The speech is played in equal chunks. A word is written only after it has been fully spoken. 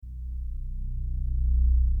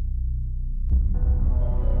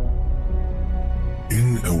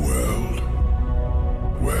In a world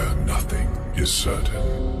where nothing is certain,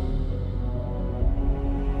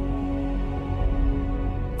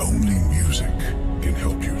 only music can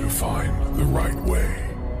help you to find the right way.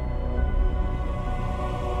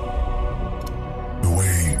 The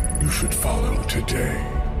way you should follow today.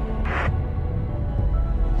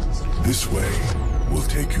 This way will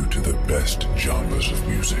take you to the best genres of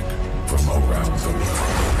music from around the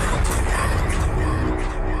world.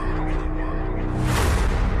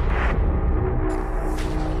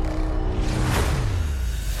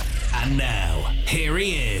 And now, here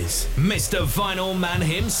he is, Mr. Vinyl Man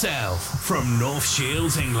himself, from North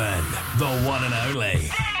Shields, England, the one and only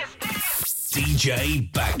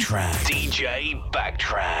DJ Baktrak. DJ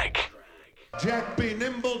Baktrak. Jack be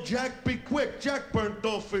nimble, Jack be quick, Jack burnt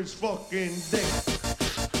off his fucking dick.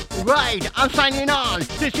 Right, I'm signing on.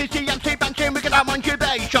 This is the MC Bouncin, we get our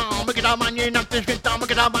motivation. We get our money up this good down, we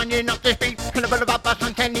get our money up this beat. And a bit about bass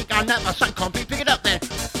and technique, I never sang complete. Pick it up then.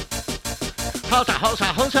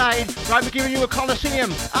 Hillside. Right, we're giving you a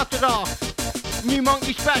Coliseum after dark. New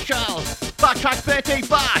Monkey special. Baktrak's birthday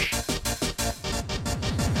bash.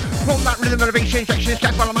 From that rhythm innovation section,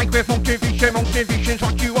 step on the microphone, motivation's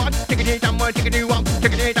what you want. Taking it downward, taking it up,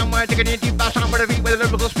 taking it downward, taking it deep. I sound with a beat with a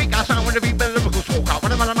lyrical speak. I sound with a beat with a lyrical talk.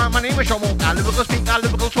 What am I? My name is Sean Walker. Lyrical speak,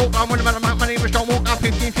 lyrical talk. What am I? My name is Sean Walker.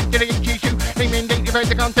 1550 to 82. Name and date, you've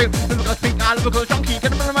to come to. Lyrical speak, lyrical junkie.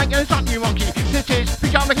 Get him on the mic and it's not you monkey. This is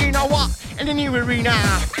Pajama, you know what? In the new arena.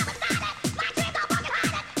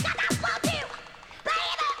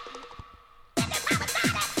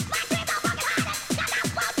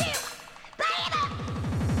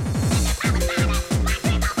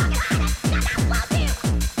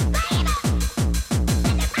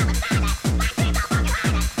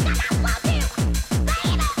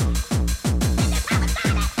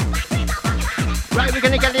 Right, we're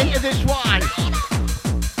gonna get into this one.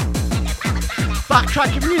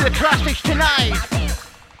 Baktrak giving you the classics tonight.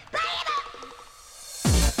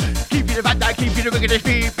 Keep you the bad guy, keep you the wicked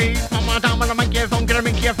beat. Mama down on the microphone, gonna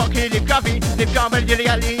make you fucking live coffee. Live garbage to the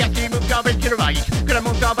alley, actually move garbage to the right. Gonna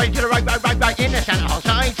move garbage to the right, in the center hall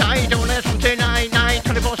side. Don't let from tonight,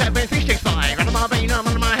 24/7, 365. Out of my brain, I'm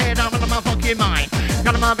out of my head, I'm out of my fucking mind.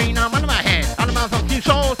 Out of my brain, I'm out of my head, out of my fucking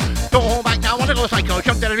soul. Don't hold back now, wanna go psycho.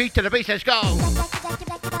 Jump to the beat, to the bass, let's go.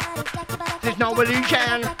 There's no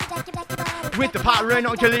illusion. With the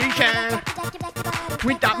paranoid delusion.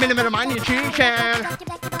 With that minimum of nutrition.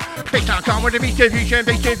 Bass down, come with the bass diffusion,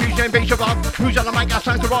 bass above. Who's on the mic, I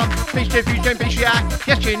sound to rock. Bass diffusion, bass react.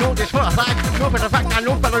 Yes, you know this for a fact. No for the fact, I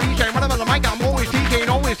know for the reason. When I'm on the mic, I'm always teasing.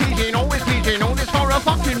 All this for a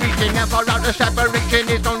fucking reason. Never out of separation,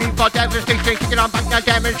 there's no need for devastation. Kicking on back, now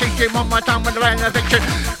demonstration. One more time with the renovation.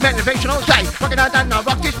 Motivation on site. Rocking out and I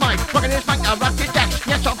rock this mic. Rocking this mic, I rock this deck.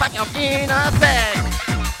 Yes, I'm back, I'm in effect.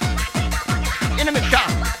 In a mixture.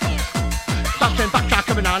 Bouncin, Baktrak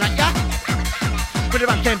coming on at ya. With the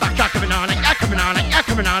Bouncin, Baktrak coming on at ya, coming on at ya,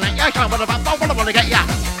 coming on at ya. I wanna get ya.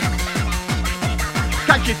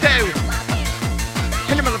 Catch you through.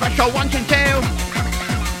 In the middle of a show, 1 and 2.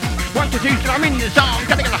 1 to 2, so I'm in the zone.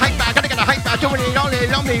 Gotta get a hype back, doing it all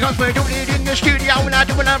along me. Cause we're doing it in the studio. When I'm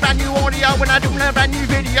doing a brand new audio, when I'm doing a brand new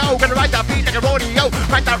video. Gonna write that beat like a rodeo.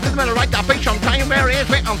 Write that rhythm and write that bass on time. Where it is,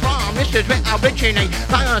 where I'm from. This is where I originate.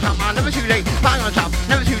 Bang on top, man, never too late. Bang on top,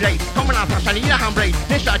 never too late. Coming out fast, I need a handbrake.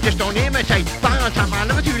 This I just don't imitate. Bang on top, man,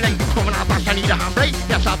 never too late. Coming out fast, I need a handbrake.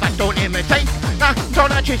 Yes, I back, don't imitate. Nah, don't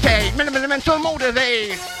let you say. Minimal mental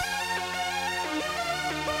motivate.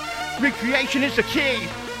 Recreation is the key.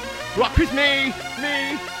 Rock with me.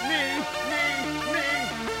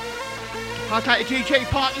 I'll take a DJ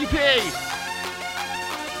Party P.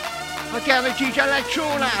 I'll get a DJ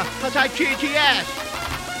Electrona. I'll take GTS.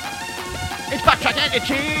 It's Baktrak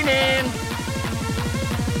entertaining.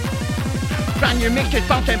 Brand new mixes,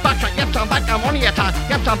 Bouncin, Baktrak. Yes, I'm back, I'm on the attack.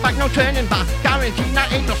 Yes, I'm back, no turning back. Guaranteed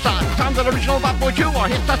that ain't no start. Sounds of the original bad boy too. Or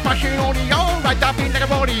hits that smashing audio. Right that beat like a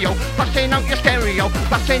rodeo. Blasting out your stereo.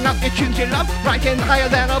 Blasting out your tunes you love. Rising higher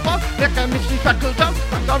than above. Like a misty speckled dove.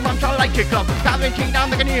 Like the rums I like to club. Guaranteed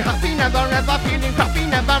I'm making you happy. Never feeling crappy.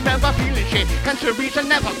 Never feeling shit. Hence the reason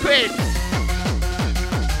never quit.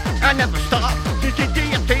 I never stop. This is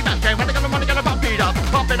DMT Bouncin. When I gonna bump it up.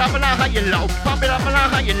 Pump it up and I high and low. Pump it up and I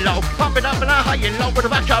high and low. Pump it up and I high and low. With the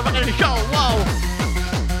Baktrak rocking the show. Whoa.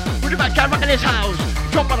 With the Baktrak rocking his house.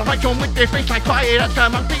 Jump on the right on with their face like quiet. That's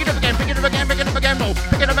time. I'm picking it up again, roll. Pick it up again, roll.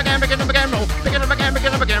 Pick it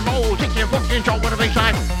up again, roll. Take your fucking control with the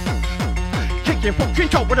baseline. Take your fucking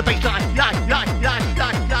control with the baseline. Like.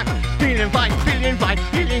 Feeling fine,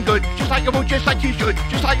 feeling good. Just like you would, just like you should.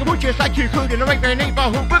 Just like you would, just like you could. In the right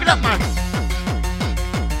neighborhood, bring it up, man.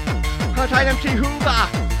 Hot-tight MC Hoover,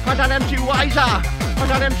 hot-tight MC Wiser,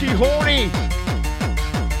 hot-tight MC Horny.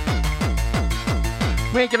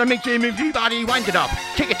 We're gonna make you move your body, wind it up,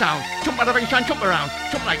 take it down, jump out of the baseline, jump around,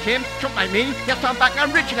 jump like him, jump like me. Yes, I'm back,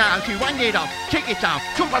 I'm rich now, so wind it up, take it down,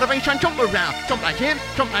 jump out of the baseline, jump around, jump like him,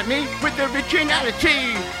 jump like me, with the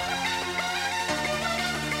originality.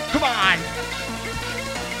 Come on.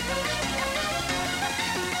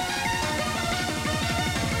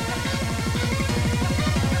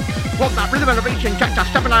 Want that rhythm elevation, check that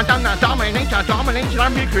stepping on down that domination,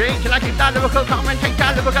 I'm recreating, I keep that lyrical commentate,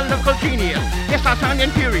 that lyrical genius. Yes, I'm sounding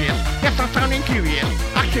furious, yes, I'm sounding curious,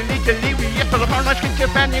 actually delirious, but the paranoid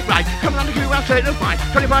schizophrenic right, coming on the queue, I'll say the fine,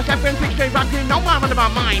 24/7, picture rocking, no one out of my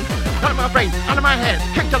mind, out of my brain, out of my head,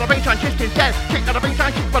 kick to the bass on just instead, kick to the bass on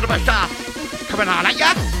kick for the best star, coming on at ya,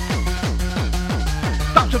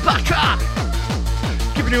 Bouncin Baktrak,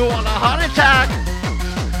 giving you all a heart attack.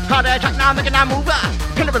 Heart attack now, making that move up.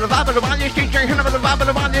 Hit a bit of vibe on this DJ, hit a bit of vibe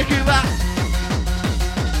on this Cuba.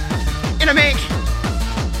 In a mix.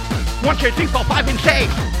 1, 2, 3, 4, 5, and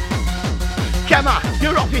 6. Gemma,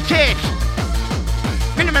 you're off your tits.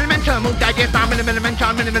 Minimal move, digest down, minimal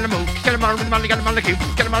move. Get him on the money, get him on the cube.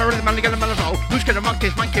 Get him on the money, get him on the soul. Who's gonna mock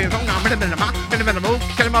this microphone now? Minimal move.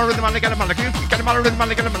 Get him on the money, get him on the cube. Get him on the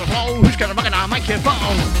money, get him on the soul. Who's gonna mock it now?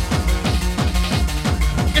 Microphone.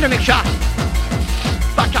 In a mix shot.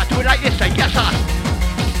 Baktrak, do it like this, say yes sir.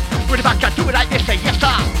 With the Baktrak, do it like this, say yes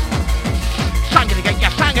sir. Sang gonna get ya,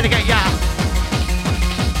 sang gonna get ya.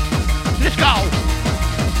 Let's go.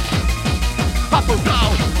 Bubble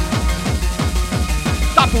blow.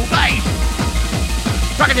 Double bass.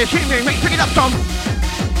 Rockin' this shit, mate, pick it up some.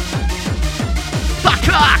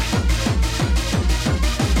 Baktrak.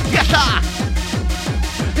 Yes sir.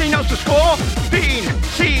 He knows the score. Been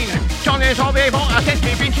seen. John is all before, I said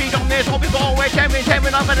we've been seen on this all before. We're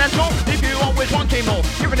 7 up and that's all. If you always wanting more,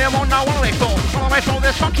 giving them all now, one away for. One away for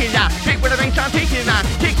this funky now. Big with the ring sound, take it man,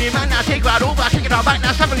 now take right over, take it out back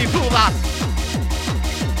now, 70 over.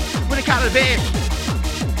 With a cat of this.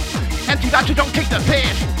 Empty battery don't take the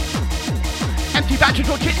piss. Empty battery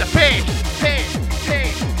don't take the piss.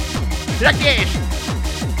 Like this.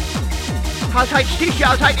 How's tight Stacey,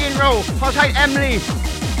 how's tight Inro, how's tight Emily.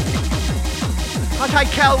 How's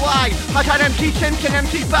tight Kel White, how's tight MC Simpson,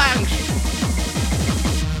 MC Banks.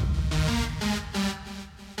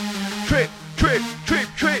 Trip,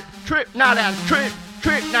 now down, trip,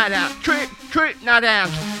 now down, trip, now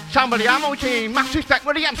down. Somebody, I'm OG, mass respect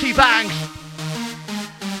with the MC Banks.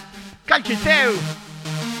 Got you too.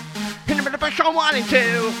 In the middle of a show 1 and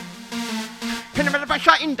 2. In the middle of a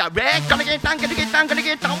shot indirect. Gotta get down with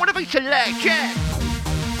a big selection.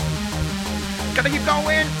 Gotta keep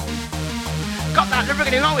going. Got that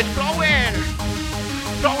lyric and always flowing.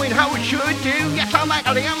 Flowing how it should do. Yes, I'm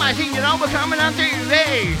actually on my scene, you know, we're coming on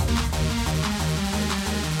TV.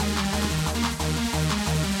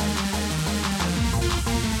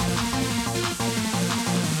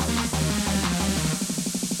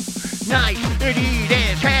 Nice, it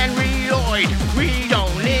is Henry Lloyd. We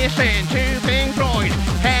don't listen to Pink Floyd.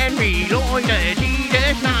 Henry Lloyd,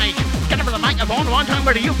 Adidas Night. Get up on the microphone one time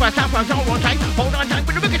with the youth first time from one time. Hold on tight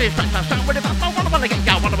with the biggest fast sound with the I wanna get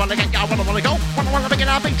go, wanna go, wanna make it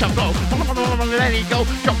up in some flow. Wanna let it go.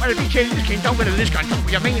 Jump with the beach and this don't with this kind of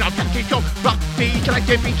what you mean I'll take it so rock beat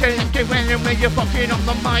selective when you're fucking on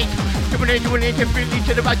the mic. Doing it differently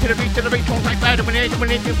to the right, to the beat, on track bad, doing it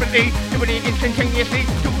differently, doing it instantaneously,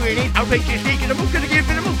 doing it outrageously, gonna move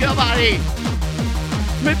your body.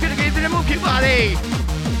 Move your body.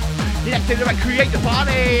 Let the right create the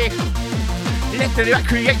party. Let the right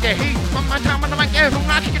create the heat. One more time on the mic, everyone,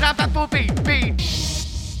 now check it out, that full beat.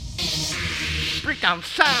 Breakdown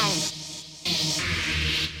sound.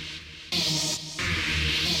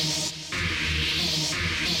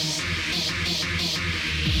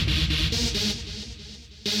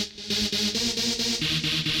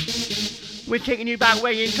 We're taking you back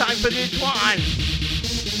way in time for this one.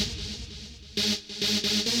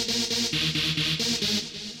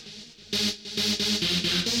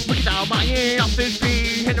 Wicked out my ear off the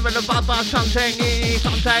speed. Hit the middle of Baba, some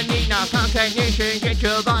technique now, some technician. Get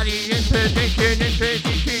your body in position,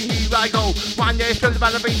 here I go. One day, still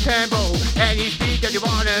about the big tempo. Any speed that you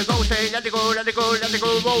wanna go, say, let it go, roll. Let it go, from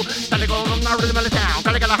the rhythm of the sound.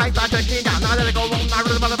 Gotta get a high back, touching down. Now let it go, from the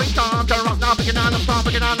rhythm of the big sound. Turn rock now, picking on, I'm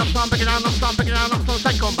stomping on, so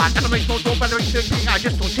second back. And I make no go better in I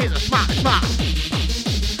just don't see the smart.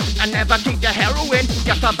 I never take the heroin,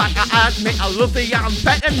 just a back I admit I love the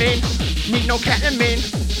amphetamine. Need no ketamine,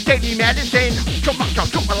 daily medicine. Jump on the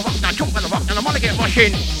rock, and I wanna get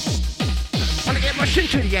rushing. To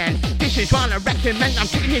the end. This is what I recommend. I'm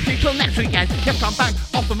taking it till next weekend. Yes, I'm back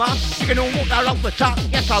off the mark. You can all walk out off the top.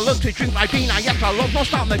 Yes, I love to drink my Ribena. Yes, I love my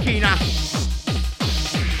Star Makina.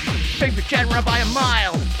 Favorite genre by a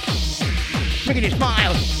mile. Making you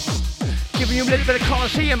smile. Giving you a little bit of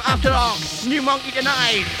Colosseum after all. New Monkey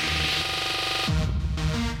tonight.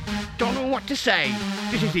 Don't know what to say.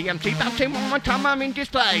 This is the MC Bouncin one more time. I'm in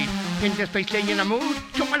display. In the space in a mood.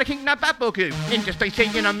 Someone to kick that bad book. In the space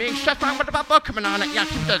in a mix. Just find what the bad book coming on. Yeah,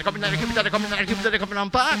 keep that coming on. Keep that coming on. Keep that coming on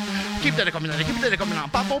back. Keep that coming on. Keep that coming on.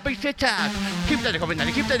 Bad boy beats it out. Keep that coming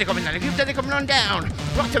on. Keep that coming on. Keep that coming on down.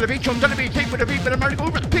 Rock to the beat. Jump to the beat. Take with the beat. But I'm ready to go.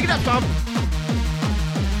 Pick it up, Tom.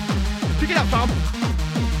 Pick it up, Tom.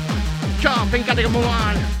 Jump in. Gotta move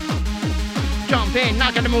on. Jump in.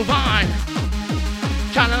 Not gonna move on.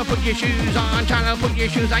 Trying to put your shoes on, trying to put your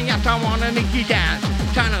shoes on, yes, I wanna make you dance.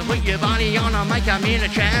 Trying to put your body on, I'll make them in a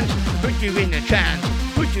trance. Put you in a trance,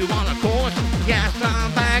 put you on a course. Yes,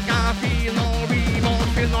 I'm back, I feel no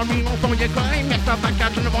remorse for your crime. Yes, I'm back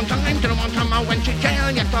out to the one time I went to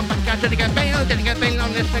jail. Yes, I'm back out to get bail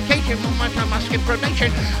on this occasion. One more time I skip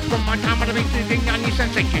probation. One more time I make the thing on your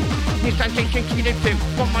sensation. Your sensation kicking in two.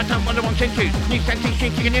 One more time on the 1 and 2. Your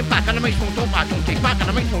sensation kicking in back, and I make small talk, I don't take back, and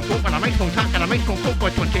I make small talk, and I make small talk, and I make small talk.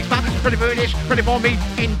 Ready for this, ready for me.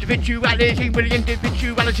 Individuality, with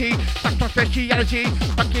individuality. Back to speciality,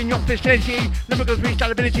 back in your facility. Never goes reach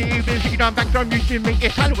stability. Been sticking on back from you to make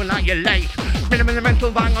it hell when I get late. Minimal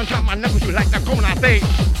mental bang on top, my numbers will like that corner I face.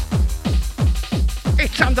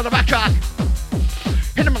 It's under the backtrack.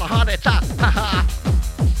 Hit him on a heart attack, haha.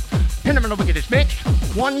 Hit him on a wickedest mix.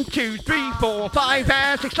 1, 2, 3, 4, 5,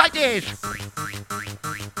 and 6 like this.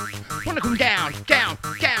 Wanna come down, down,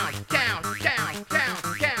 down, down, down, down, down,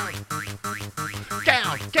 down,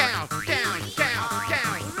 down, down, down,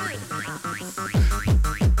 down.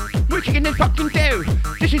 We're kicking this fucking do.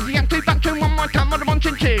 This is the empty Bouncin one more time on the 1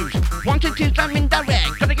 and 2s. 1 and 2s, I'm in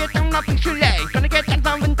direct. Gonna get down up in Chile. Gonna get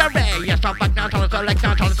down in direct. Yes, I'm back now, trying to select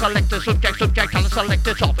now, trying to select the subject, trying to select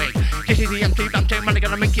the topic. This is the empty Bouncin, man,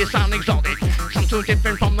 gonna make you sound exotic. Something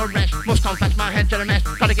different from the rest. Must confess my head to the mess.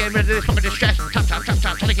 Gotta get rid of this fucking distress. Tap, tap, tap,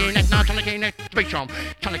 tap, trying to connect now, trying to connect space drum.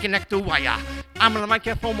 Trying to connect the wire. I'm on the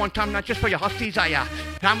microphone one time, not just for your hot desire.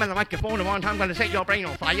 I'm on the microphone one time, gonna set your brain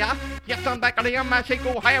on fire. Yes, I'm back on the young say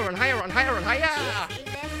go higher and higher and higher and higher.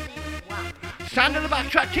 Stand on the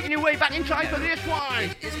backtrack, taking your way back in time for this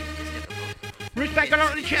one. Respect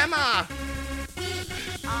on the chairman.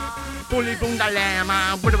 Bully boom da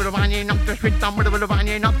llama, with a running up the street, with a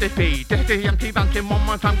running up the speed. This is the empty Bouncin one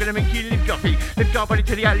more time, gonna make you lift your feet. Lift your body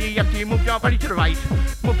to the alley, empty, move your body to the right.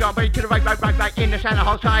 Move your body to the right, right, in the center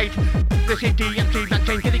hall side. This is the empty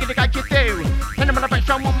Bouncin, get the guy you do. And I'm gonna press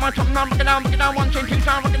on one more time, now look it down, 1 and 2,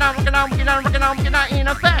 sound, look it down, in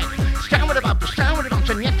effect. Stand with the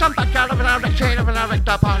Bouncin, yes, I'm back out of an erection, of an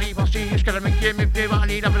erector party. We'll see who's gonna make you move your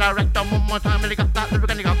body, of an erector one more time, and got that, we're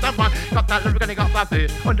gonna got that one, got that, we're gonna got that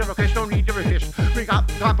bit. Under the case, don't need to resist. Bring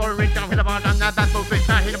up, top or ring down, hit about on that back,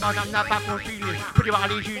 hit about on that back, ceiling. Put your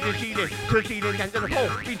body to the ceiling, to the ceiling, and to the floor.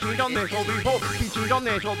 Been seen on this, or before, been seen on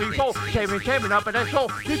this, or before. Saving up, and that's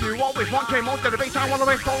all. If you always want to, most of the bass, I want to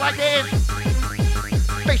explode like this.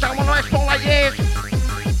 Bass, I want to explode like this.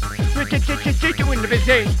 We're doing the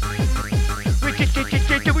business. We're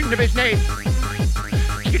doing the business.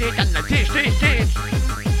 Get it done like this.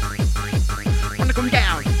 Wanna come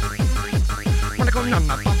down. Wanna come down,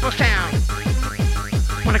 my bumper sound.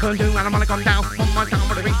 Wanna come down, and I wanna come down. One more time,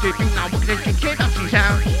 wanna reach the beat now. Look at this DJ Bouncin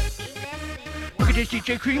sound. Look at this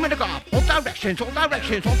DJ cream in the gop. All directions, pump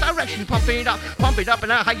it up,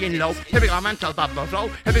 and a high and low. Here we go, mental bubble flow.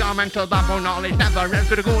 Here we go, mental bubble knowledge. Never ends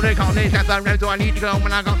to the good college. Never ends do I need to go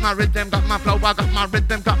when I got my rhythm, got my flow, I got my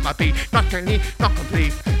rhythm, got my beat. Not clean, not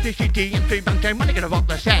complete. This is the MC Bouncin, when I get about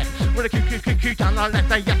the set. With a Q on the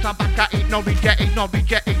left, yes, I'm back, ain't no reject, ain't no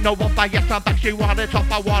whopper, yes, I'm back, she water,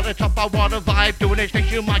 top, I water vibe, doing this, makes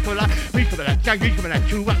you Michael, me for the left, now you coming at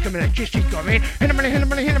you, I'm coming at you, she's coming, hit him in the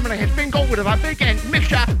head, spin, go with a big end,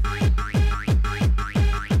 mixture.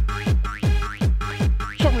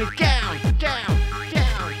 Tone it down.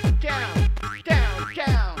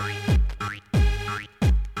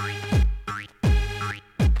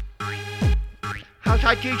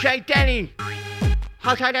 Outside DJ Denny.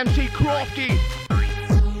 Outside MC Crofty.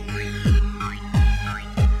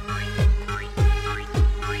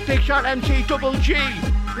 Big shot MC Double G.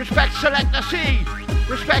 Respect Selector C.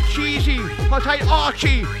 Respect Cheesy. Outside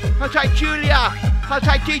Archie. Outside Julia.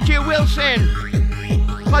 Outside DJ Wilson.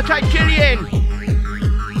 Outside Gillian.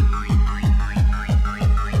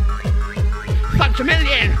 Thanks a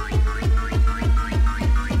million.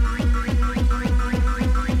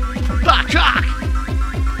 Baktrak.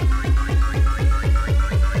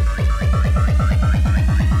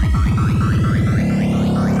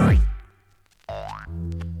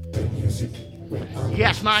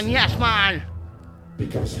 man, yes man.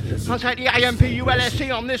 I'll take the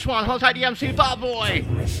AMPULSC on this one. I'll take the MC Bar Boy.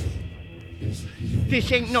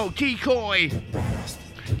 This ain't no decoy.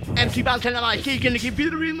 MC Bouncin LIC gonna give you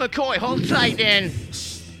the real McCoy. Hold tight then.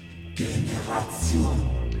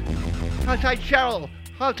 I'll take Cheryl.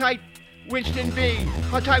 I'll take Winston B.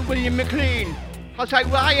 I'll take William McLean. I'll take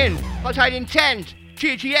Ryan. I'll take Intent.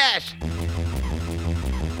 GGS.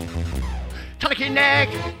 Tonic neck.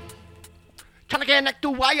 Tonic neck to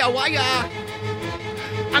wire.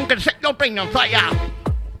 I'm gonna set your brain on fire.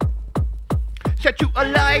 Set you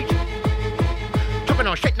alight. Talking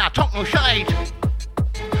on shit, now talk no shade.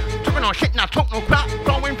 Talking on shit, now talk no crap.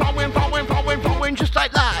 Flowing, just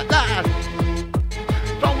like that.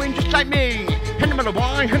 Flowing just like me. Hit number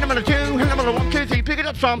 1, hit number 2, hit number 1, 2, 3, pick it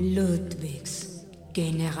up from Ludwig's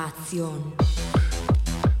Generation.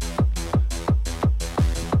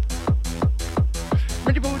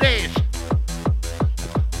 Ready for this.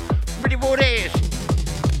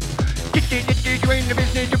 Doing the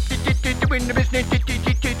business, doing the business, do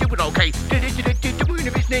it okay. Doing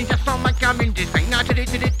the business, just sound like I'm in this thing. Now doing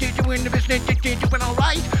the business, do it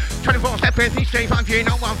alright. 24/7, 365, you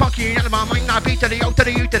know I'm fucking out of my mind. Now B to the O to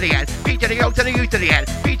the U to the N. B to the O to the U to the N.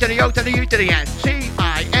 B to the O to the U to the N.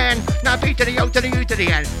 C-I-N. Now B to the O to the U to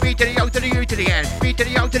the N. B to the O to the U to the N. B to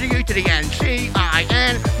the O to the U to the N.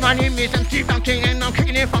 C-I-N. My name is MC Bouncin and I'm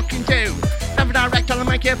kicking it fucking too. Never direct on the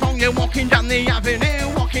microphone, you're walking down the avenue.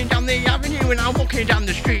 Walking down the avenue and I'm walking down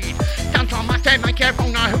the street. Dance on my same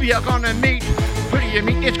microphone, now who you gonna meet? Who do you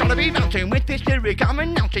meet? It's gonna be Bouncin with this lyric I'm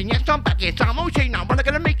announcing. Yes, I'm back, yes, I'm OG. Now I'm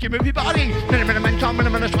gonna make you move your body. Minimum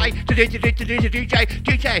sway.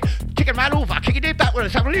 DJ. Kicking right over, kicking it back with a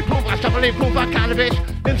suddenly proof. I suddenly prove I cannabis.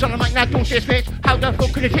 Limbs on the mic, now don't dismiss. How the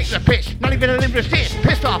fuck could it take the piss? Not even a limb resist.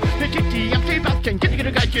 Pissed off. The GT, MC Bouncin, get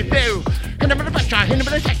the guys you do. Hit him with the backtrack, hit him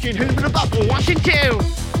with the section, hit him with the bubble. 1 and 2.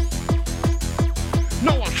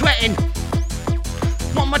 No one's sweating.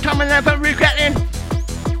 One more time and never regretting.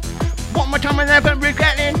 One more time and never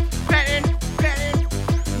regretting.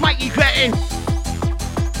 Mikey regretting.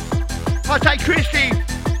 I'll take Christy.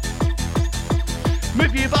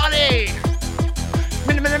 Move your body.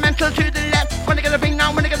 Mental to the left. When they gonna pay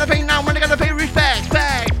now, when they gonna pay respect.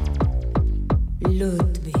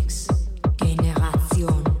 Ludwig's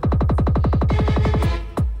Generation.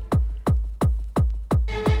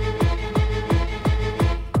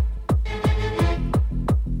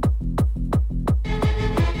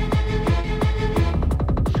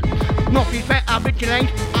 Northeast Met, I originate.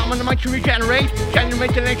 I'm on the mic to regenerate.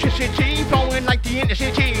 Generate electricity, flowing like the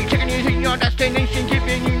intercity. Taking you to your destination,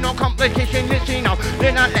 giving you no competition. Listen up,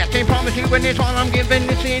 they're not less. They promise you when it's while I'm giving.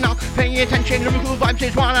 Listen up, pay attention. Lyrical vibes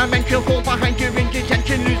is what I mention. Fall behind you in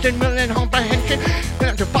detention, losing will and comprehension. Then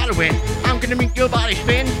I'm to following. I'm gonna make your body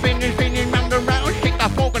spinning round and round. Shake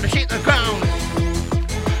that fork, gonna shake the ground.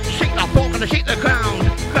 Shake that fork, gonna shake the ground.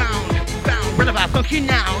 Run about funky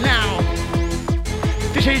now.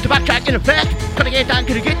 This is the backtrack in effect. Gotta get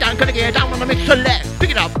down on the mix select.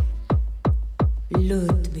 Pick it up.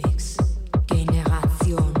 Ludwig's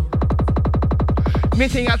Generation.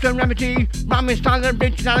 Missing out some remedy. Rhyming style and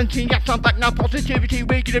originality. Yes, I'm back now. Positivity.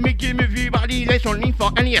 We're gonna make you move your body. There's no need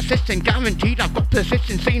for any assistance. Guaranteed. I've got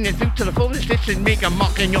persistence. Seeing it through to the fullest. Listen, make a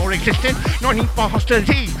mark in your existence. No need for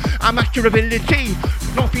hostility. I'm master ability.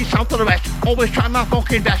 North, east, south, or the west. Always try my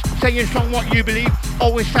fucking best. Saying strong what you believe.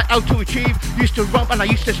 Always set out to achieve. Used to rob and I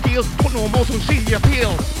used to steal. Put no more to see the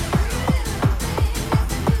appeal.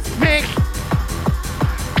 Mix.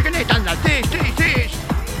 Taking it down like this.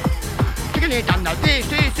 Taking it down like this.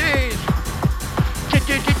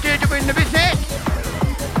 Doing the business.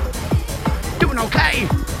 Doing okay.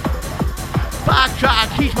 Baktrak,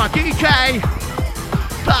 he's my DJ.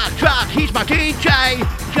 Baktrak, he's my DJ.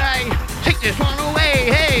 Take this one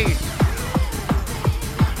away, hey.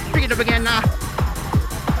 Pick it up again now.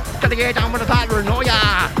 Gotta get down with the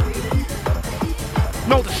paranoia.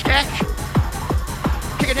 Know the sketch.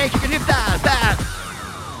 Kicking it that.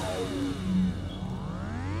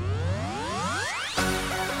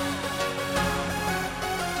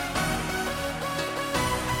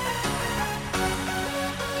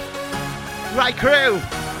 Right crew,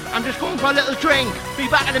 I'm just going for a little drink. Be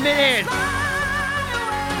back in a minute.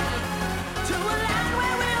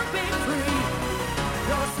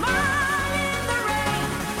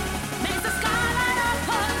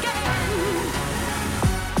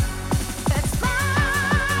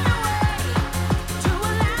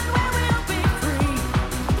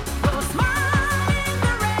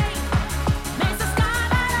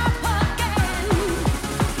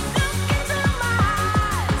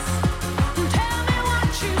 Tell me what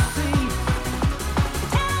you see.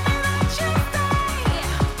 Tell me that you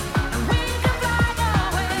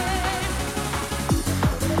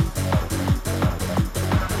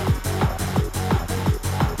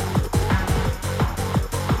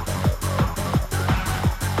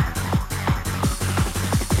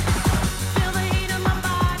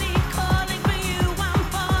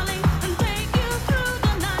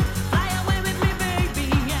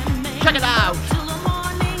check it out.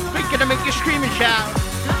 We're gonna make you scream and shout.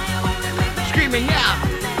 Screaming now.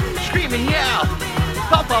 Screaming now.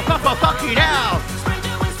 Fucking hell.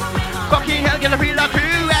 Fucking hell, gonna be like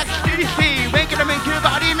who ecstasy. We're gonna make your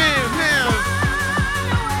body move.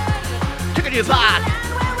 Take it to your back.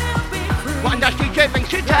 One dash DJ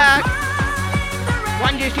thinks you tag.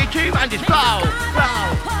 One dash two, and just blow.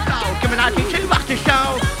 Give me that two back to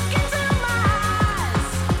show.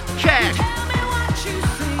 Check.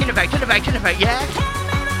 Innovate, yes.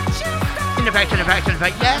 Innovate,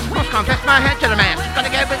 yes. Must confess my head to the man. Gotta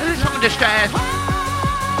get rid of this fucking distress.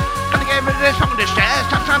 Gotta get rid of this fucking distress.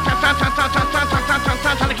 Time to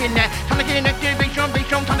get in there. Time to get in there. Big Sean.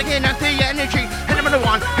 Time to get in there. The energy. Hit him with a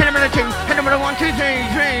 1, hit him with a 2, hit him with a 1, 2, 3.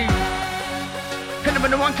 Hit him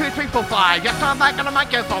with a 1, 2, 3, 4, 5. Yes, I'm back on the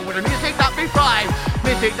microphone with the music that we thrive.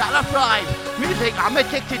 Music that I thrive. Music I'm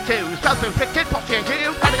addicted to. Self-inflicted, popping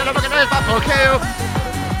too. Gotta get a look at this bubble kill.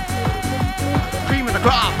 Cream in the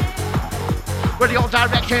crop. Where the old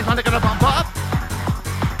directions are gonna bump up.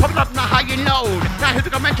 Pop it up now how you load. Now here we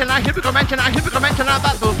go mention, that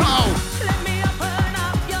will flow.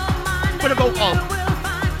 With a vocal.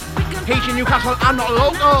 He's in Newcastle, I'm not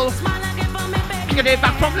local. Kicking it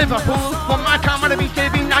back from Liverpool. One more time on the beat,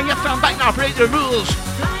 baby. Now you sound back, now break the rules.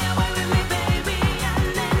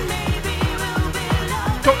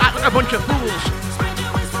 Don't act like a bunch of fools.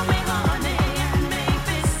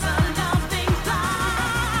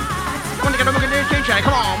 Wanna get a look at this DJ?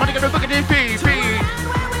 Come on, wanna get a look at this BP?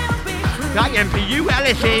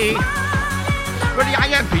 IMPULSE. Ready,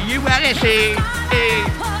 IMPULSE.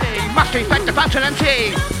 Must respect the Bouncin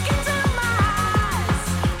MC.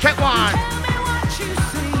 Check one.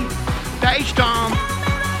 The H-Storm.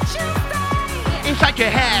 Inside your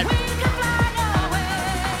head.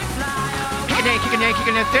 Kicking it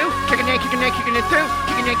through. Kicking it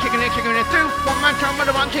through. One man time with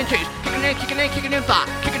the 1s and 2s. Kicking it back.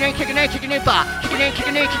 Kicking it back.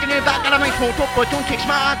 Gotta make small talk, but don't take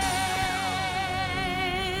smart.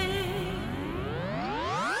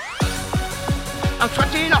 I'm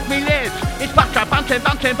sweating off me lids. It's Baktrak, Bouncin,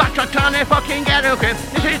 Baktrak, trying to fucking get a grip.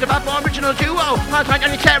 This is the bad boy original duo. Hard like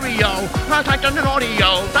on the stereo, hard like on an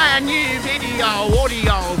audio. Brand new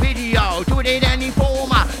audio, video. Do it in any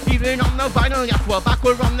format, even on the vinyl. Yes, we're back,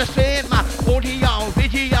 we're on the cinema. Audio,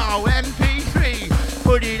 video, MP3.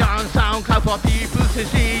 Put it on SoundCloud for people to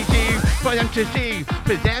see. For them to see,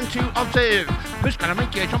 for them to observe. Who's gonna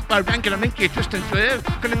make you jump around, gonna make you twist and swerve,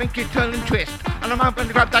 gonna make you turn and twist. And I'm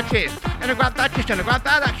gonna grab that twist, and I grab that twist, and I grab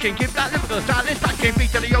that action. Give that lyrical satisfaction. B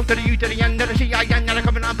to the O to the U to the N to the C-I-N, and I'm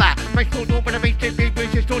coming on back. My school door, but I make it big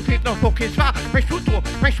bitches, don't take no fucking smart. My school door,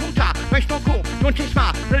 my school top, my school cool, don't take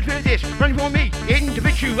smart. Let's do this, run for me,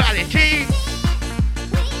 individuality.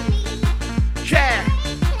 Share.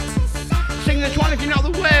 Sing this one if you know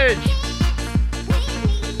the words.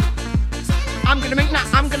 I'm gonna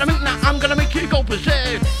make you go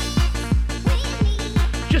berserk.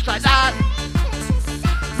 Just like that.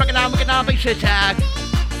 Rock it down, bass attack.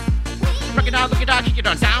 Rock it down, kick it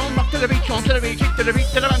on down. Rock to the beat, on to the beat, kick to the beat,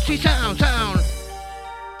 to the bouncy sound.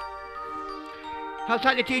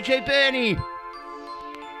 Outside the DJ Bernie.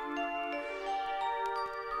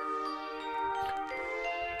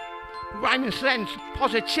 Rhyme and sense,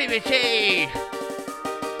 positivity.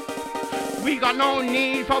 We got no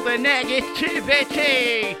need for the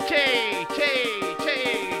negativity.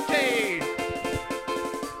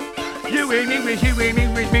 You and me with you and me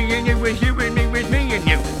with me and you with you and me with me and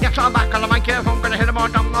you. Yes, I'm back on the microphone, gonna hit them all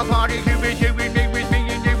down the party. You with you and me with me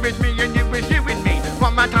and you with me and you with you and me.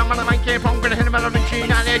 One more time on the microphone, gonna hit them all down the party.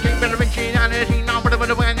 Now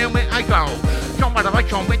where I go. Jump out of my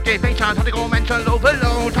chum with the bass sound, trying to go mental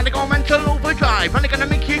overload, trying to go mental overdrive. When they gonna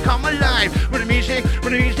make you come alive with the music,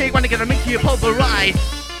 when they gonna make you pulverize.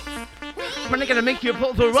 When they gonna make you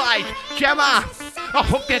pulverize, Gemma. I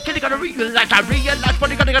hope you're gonna realize what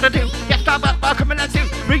you gotta do. Yes, I'm coming at you.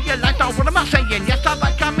 Realize what am I saying? Yes, I'm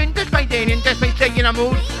coming this way, in this way, saying a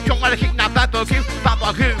mood. Don't wanna kick that bubble sound.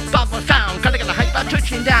 Gotta get the hype by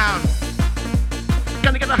touching down.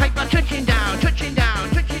 Gotta get the hype by touching down.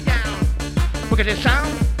 Look at this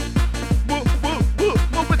sound. Woo.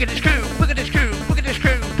 Look at this crew.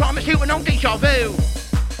 Promise you no deja vu.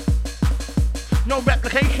 No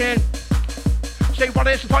replication. Say what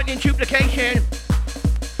is the point in duplication?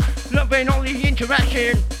 Loving all the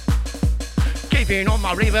interaction. Giving all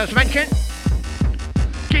my reverse mention.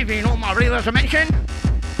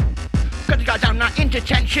 Gotta go down that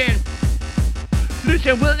intertension.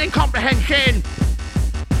 Losing will in comprehension.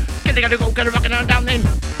 Gotta go, gotta rock it on down then.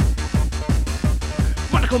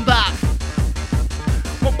 Wanna come back.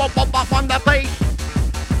 Bop on the bass.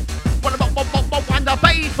 Wanna bop on the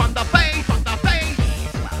bass.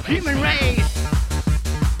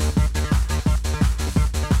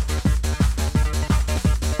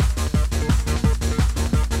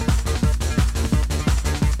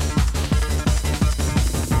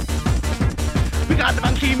 We got the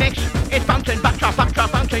Bouncin mix. It's bouncing,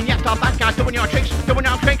 backtrack, bouncing. Yes, our back guys doing your tricks, doing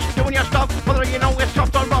your stuff. Whether you know it's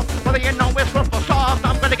soft or rough, whether you know it's rough or soft.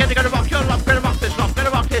 I'm gonna rock your love, gonna rock this love, gonna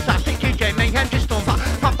rock this. I see TJ Mayhem just don't pop,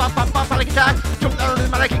 like a tag. Jump down in the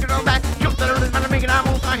man, I kick it on back. Jump down in the man, I make it out.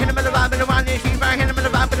 I hit him in the vibe, in the one, hit him in the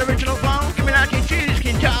vibe, in the original flow. Coming out, you cheese,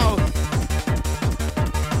 can tell.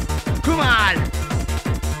 Come on.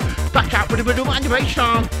 Backtrack with the wind the bass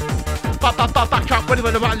song. Backtrack with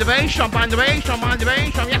the wind the bass song, wind the bass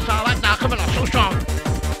song. Yes, I like that. Coming on so strong.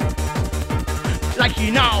 Like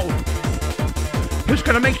you know. Who's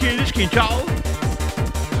gonna make you lose control?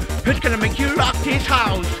 Who's gonna make you rock this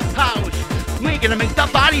house? We're gonna make the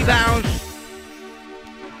body bounce.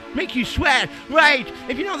 Make you sweat. Right,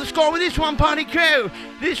 if you know the score with this one, party crew,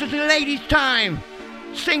 this is the ladies' time.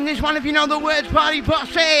 Sing this one if you know the words, party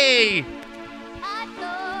posse.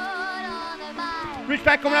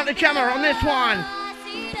 Respect coming out the jammer on this one.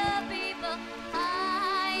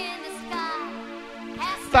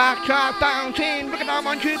 Backtrack, bouncing, look at that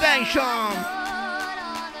motivation.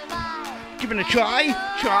 Give it a try.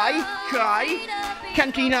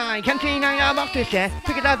 Canteen 9, I'm off this year.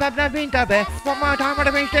 Pick it up, I've been there. One more time, what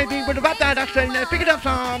a race they be with the bad that's pick it up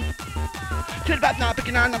some. To the back now,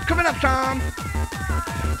 picking on up, coming up some.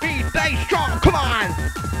 Beat, bass, strong, come on.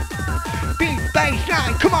 Beat, bass,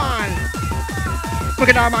 line, come on. Look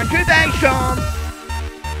at our motivation.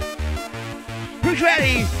 Who's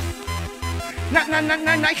ready? Nice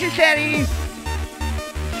and steady.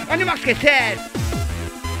 On the mask, get set.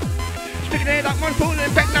 Sticking it up, one full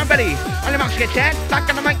effect, now ready. On the mask, get set. Back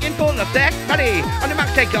on the mic in full effect, ready. On the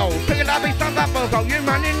mask, they go. Pick it up, it's on that bubble. You're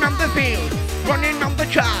running round the field, running round the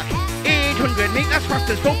track. 800 meters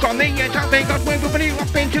fastest, spoke on me. Yes, I've got way with you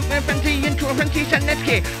up into a frenzy, into a frenzy, and let's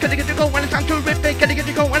get. Gotta get to go when it's time to rip it. Gotta get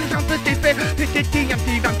to go when it's time to dip it. Hit the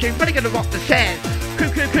TMT, bouncing, ready to rock the set. Crew,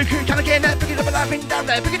 trying to get it. Pick it up, I've been down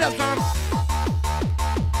there. Pick it up, son.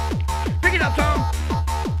 Pick it up, son.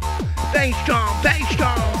 Bass strong.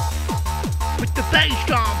 With the bass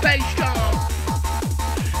strong.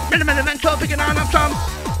 Mental, pick it on up, son.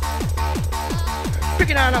 Pick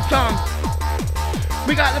it on up, son.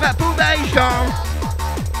 We got the bamboo bass strong.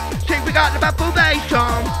 See, we got the bamboo bass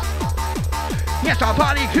strong. Yes, our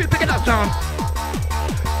party crew, pick it up, son.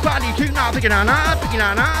 Party crew now, pick it on up.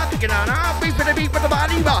 Wait for the beat with the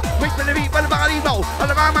body roll. All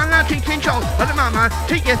the mama now take control. All the mama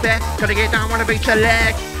take it back. Gotta get down with the bass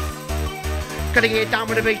select. Pick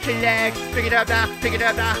it up now.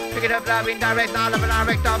 Indirect now,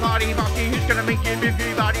 direct now, body bossy. Who's gonna make you move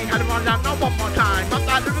your body? Had them on down now one more time. Not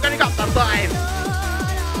that, we're gonna got the vibe.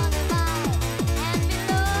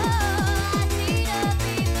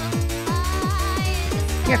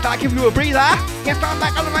 Yes, I give you a breather. Yes, I'm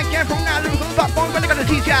back on the mic here from now. Lyrical platform, when I gotta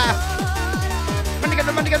teach ya. When I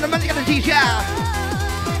gotta teach ya.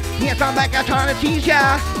 Yes, I'm back, I'm trying to teach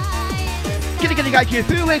ya. Gonna get you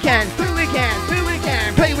through weekend.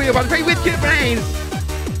 Play with your body, play with your brain.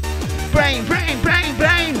 Brain.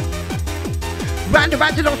 Round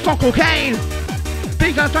to don't smoke cocaine.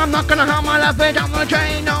 Because I'm not gonna harm my life down the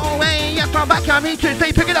drain. No way, yes, I'm back, I need to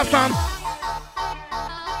say, pick it up, son.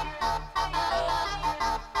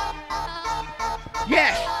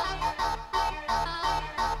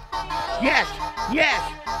 Yes.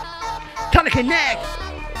 Time to connect.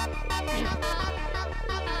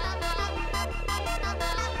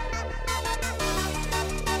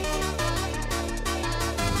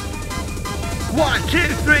 One, two,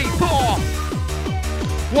 three, four.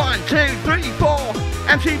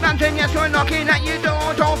 MC Bouncin, yes, we're knocking at your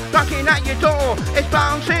door. It's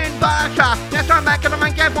Bouncin, Baktrak. Yes, I'm back at the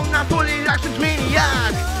mic, from now fully licensed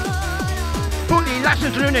maniac. Fully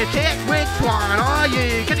licensed lunatic. Which one are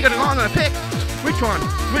you? Get on the pick. Which one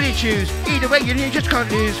will you choose? Either way, you just can't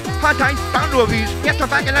lose. Hard times, bound to abuse. Yes, I'm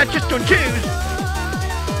back and I just don't choose.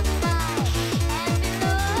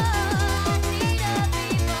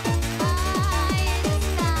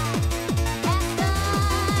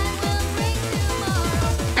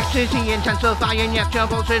 Ecstasy intensifying, yes, your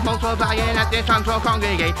pulses multiplying at this time to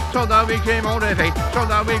congregate, so that we can motivate, so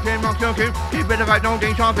that we can rock your crew. Keep it about no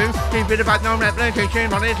deja vu, keep it about no replication,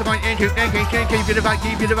 but it's a point into vacation. Keep it about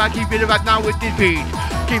now with this beat.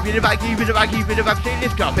 Keep it about, say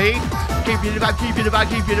this copy. Keep it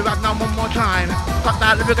about now one more time. Got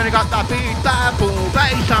that, we're gonna got that beat, that full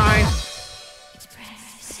bass line.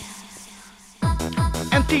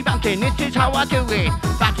 MC Bouncin, this is how I do it.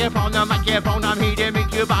 Back here from the microphone, I'm here to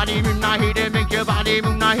make your body move. Now here to make your body the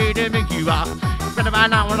moon, I hear to make you up. But the man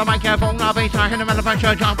now on the microphone, I'll be starting another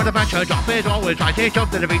pressure jump, but the pressure jump is always right. Say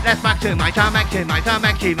jump to the beat, let's maximize,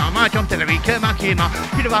 maximize, jump to the beat, maxima.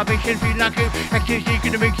 You know, I feel like you, ecstasy,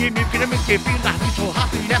 gonna make you feel like you're so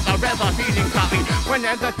happy, never ever feeling crappy.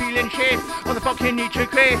 Whenever feeling shit, on the fucking need to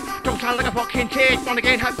create. Don't sound like a fucking tit, wanna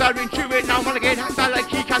get hyper into it, now wanna get hyper like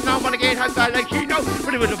he can, now wanna get hyper like he know.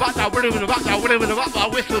 Whatever the back now,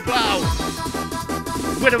 whistle blow.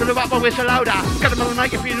 Whatever the rapper whistle louder. Got them on the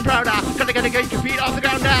night, you're feeling prouder. Gotta get your feet off the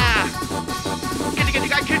ground there. Get the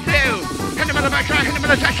guy kids through. Hit him on the back track, hit him in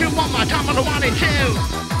the section one more time on the 1 and 2.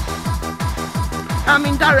 I'm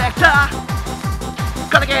in director.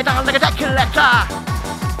 Gotta get down like a deck collector.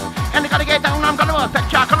 And I gotta get down, I'm gonna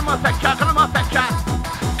affect ya, gonna affect ya.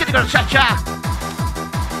 Get it gonna set ya.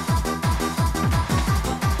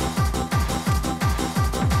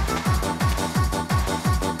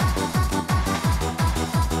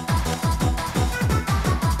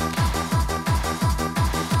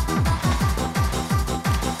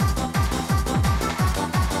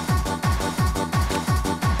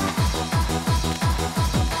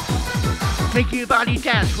 Make your body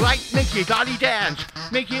dance, right? Make your body dance.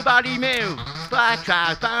 Make your body move.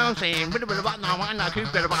 Baktrak, bouncing. Rhythm, flow.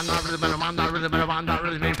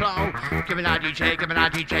 Give me that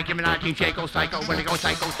DJ, go psycho. When it goes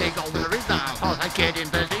psycho, stay go with the rhythm. All I get in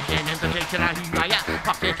position, I hear my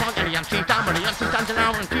pop this song, and the MC down, but the MC stands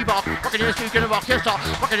around and keyboard. Rockin' this, you gonna rock this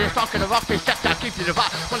off. Rockin' this, rock, gonna rock this set, keep you the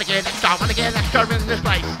vibe. Wanna get extra in this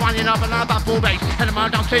place. Winding up and up at full bass, and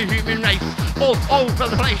I'm down to human race. All over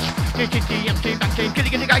the place. Get the MC back in, get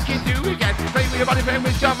the guy can do again. Play with your body, play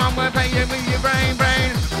with your mind, we're playing with your brain.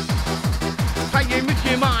 Playing with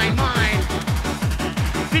your mind.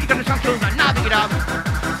 Beat gonna sound so bad, now pick it up.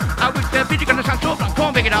 I wish the beat gonna sound so bad,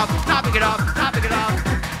 come pick it up, now pick it up.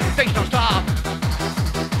 Bass don't stop.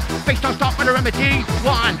 Bass don't stop with a remedy.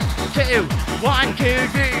 1, 2, 1, 2,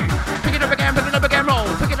 3. Pick it up again, roll.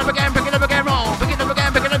 Pick it up again, roll. Pick it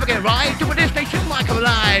up again, right? Do this nation like I'm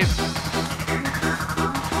alive.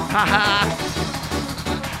 Haha,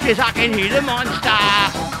 yes, I can hear the monster.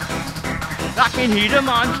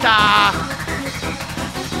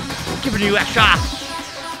 Giving you extra.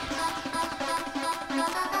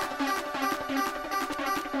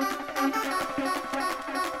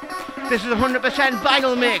 This is a 100%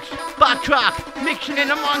 vinyl mix. Baktrak, mixing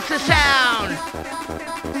in a monster sound.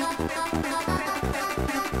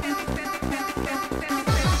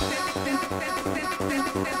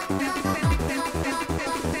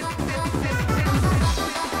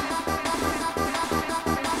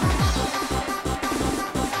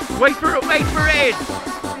 Wait for it.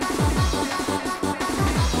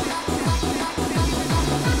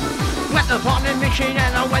 Went upon a mission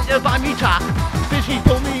and I went to buy me talk. Busy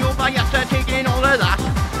pulled me over after taking all of that.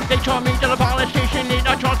 They told me to the police station, they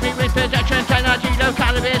don't charge me with possession, 10 kilo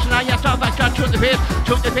cannabis, and I have to back took the piss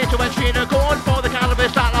to went straight to court for the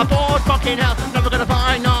cannabis that I bought. Fucking hell, never gonna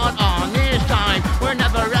find not on this time. We're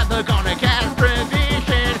never ever gonna get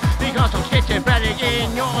provision, because I'm schizophrenic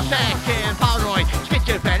in your section. Paranoid,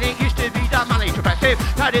 schizophrenic used to be the manic depressive.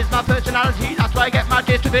 That is my personality, that's why I get my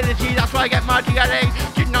disability, that's why I get my DNA.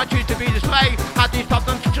 Did not choose to be this way, had these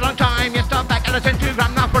problems such a long time. Yes, I'm back and I sent to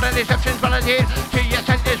gram now for the deceptions, but I did. Yes,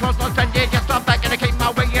 and this was not offended. Yes, I'm back and I came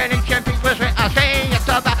my way and ancient people was where I say. Yes,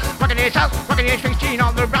 I'm back, rocking this house, rocking this 16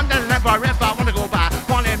 on the run, and never ever wanna go back.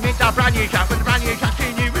 Wanna meet that brand new shot with a brand new shot,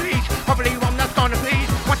 see new release. Hopefully one that's gonna please.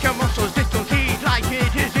 Watch your muscles, this don't see like a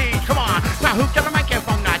disease. Come on, now who's gonna make it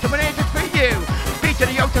from that? Doing it just for you. B to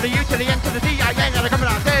the O to the U to the N to the C-I-N, and I'm coming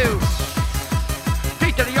out too.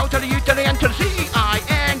 B to the O to the U to the N to the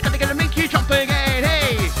C-I-N, gonna make you jump again,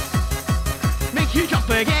 hey. Make you jump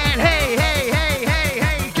again, hey, hey, hey, hey,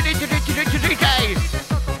 hey.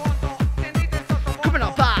 Coming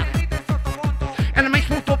up back, and it makes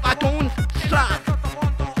me stop, I don't slack.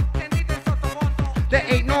 There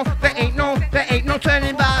ain't no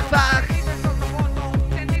turning back.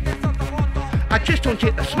 I just don't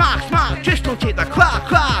take the smack, just don't take the clack.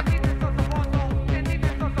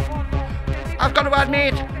 I've got to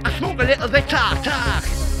admit, I smoke a little bit tack.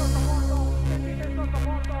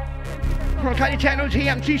 Hold tight Techno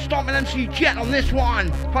TMC Stomp and MC Jet on this one.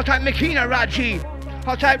 Hold tight Makina Raji.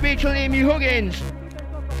 Hold tight Rachel Amy Huggins.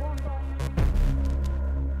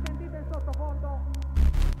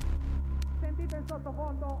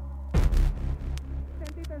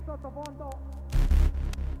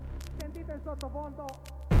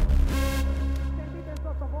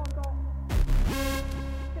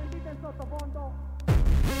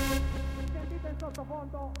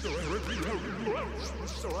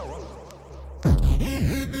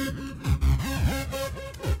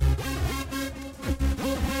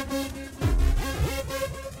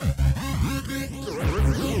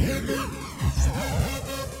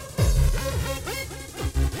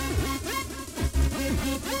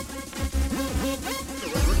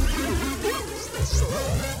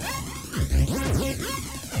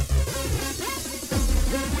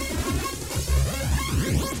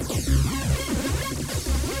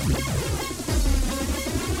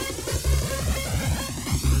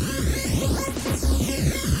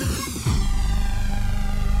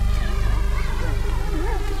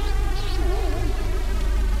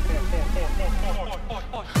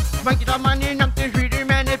 Make it up money, not the reading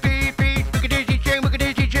man, a beat, look at this DJ, look at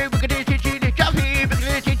this DJ, look at this DJ, the coffee, look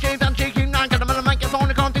at this DJ, I'm taking nine, got a man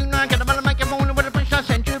microphone, I can't do nine, got a man microphone, with a push, I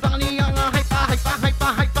send you back on the young,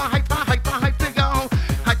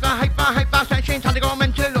 hyper, session, time to go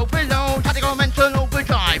mental overload, time to go mental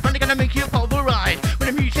overdrive, I'm gonna make you pulverize, with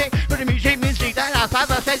the music, that I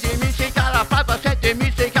 5% the music, that I 5% the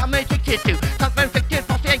music, I'm addicted to, something fictive,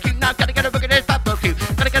 bossy and cute, now gotta get a look at this barbecue,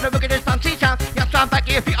 gotta get a look at this fancy sound, yes, I'm back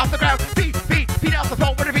here, feet off the ground, feet off the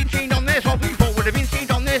floor, would have been seen on this or before, would have been seen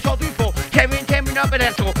on this or before, tearing up an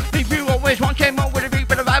asshole, if you always want, came on with a beat,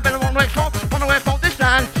 but a vibe, and I want to wait for this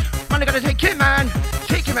land, man, I gotta take it, man,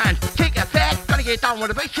 take effect, gotta get down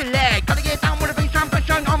with a bass and leg, gotta get down with a bass and bass,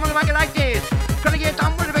 I'm gonna make it like this, gotta get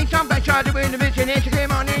down with a bass and bass, I'm doing the vision, it's a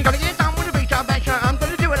game on it, gotta get down with a bass and bass, I'm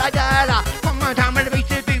gonna do it like that, one more time with a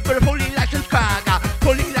bass and beat, with a fully licensed crack,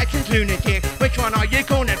 fully licensed lunatic, which one are you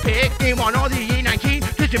gonna pick, E1 or the E19,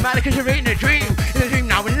 doesn't matter cause you're in a dream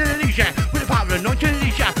now, in an illusion, with a power of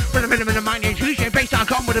non-delusion, with a minimum of mind intuition, bass on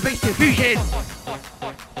come with a bass diffusion,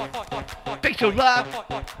 bass to love,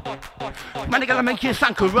 man I gotta make you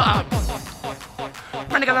sound corrupt,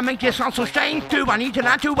 man I gotta make you sound so strange, do I need to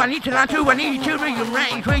rearrange,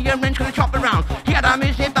 gonna chop around, here I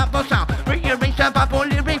miss it, bubble sound, rearrange the bubble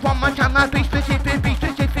lyric, one more time, be specific,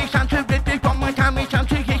 sound to rhythmic, one more time, it's time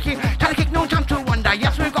to kick it, time to kick, no time to wonder,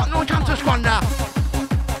 yes we've got no time to squander,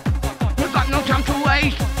 we've got no time to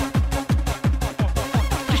waste,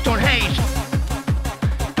 just don't haze,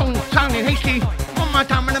 don't sound hasty, one more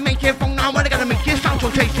time, I'm gonna make it fun now, I gotta make it sound so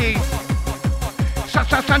tasty,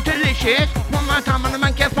 sound delicious, one more time, I'm gonna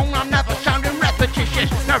make it fun, I'm never sounding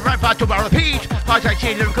repetitious, never right back to a repeat, I take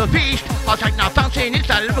a lyrical beast, I take now bouncing, it's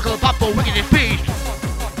a lyrical bubble, wickedest beast.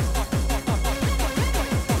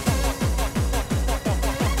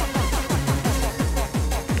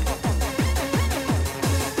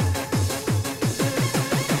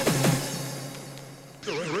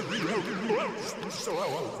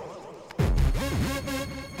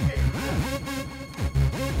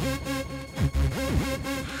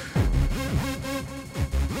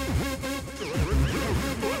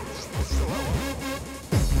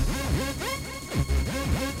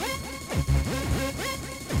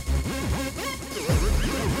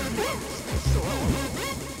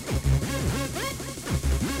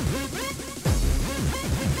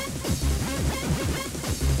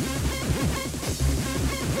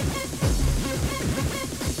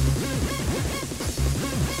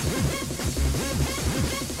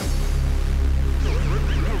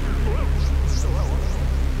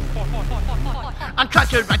 I'm trying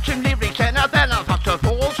to write some lyrics and then I've had to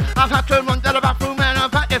pause. I've had to run to the bathroom and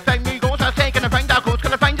I've had to find me goals. I've taken a find that goals,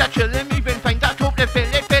 gonna find that chillin', even find that hope to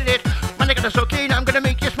fill it. When I gonna soak it, I'm gonna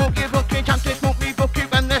make you smoke it, book it, time to smoke me, book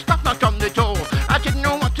it when there's stuff knocked on the door. I didn't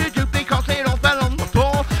know what to do because they all fell on the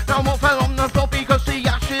floor. No more fell on the floor because the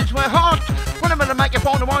ashes were hot. When I'm in the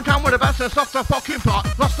microphone, the one time with a bass and lost the fucking pot.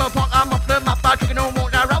 Lost the pot, I'm off the map, I'm drinking no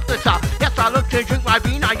more there up the top. Yes, I love to drink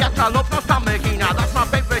Ribena, yes, I love no stomachina. That's my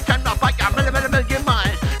favorite kind of fight, I'm a million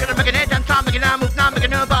miles. Gonna make an head and time, making a move now,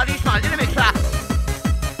 making her body smile in the mixer.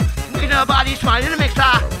 Making her body smile in the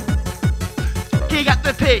mixer. Dig up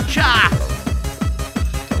the picture.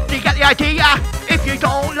 Dig up the idea. If you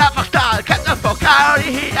don't like my style, get the fuck out of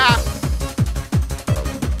here.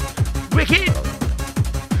 Wicked.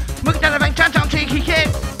 Working down the bank, time to kick it.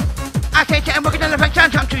 I say to him, working down the bank,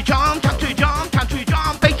 time to jump.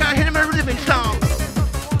 Bass down, hit him a rhythm song.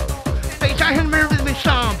 Bass down, hit him a rhythm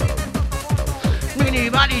song. Making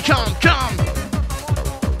everybody jump.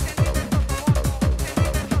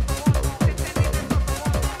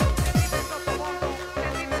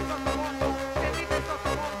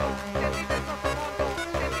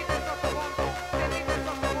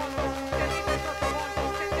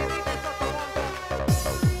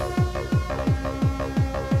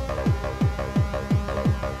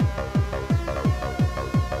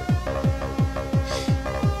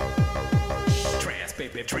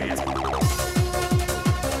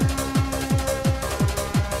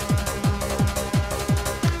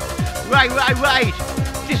 Right.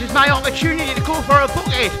 This is my opportunity to go for a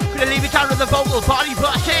bucket. Gonna leave it out of the vocal party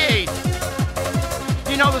party.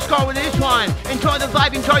 You know the score with this one. Enjoy the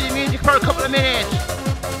vibe, enjoy the music for a couple of minutes.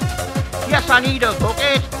 Yes, I need a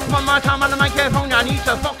bucket. One more time on the microphone, I need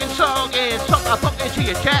to fucking suck it. Suck I pop into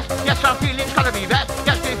your chest. Yes, I'm feeling it's gonna be best.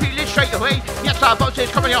 Yes, you feel it straight away. Yes, our boats is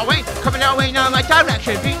coming your way now my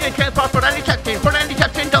direction. Being the chest for any testing,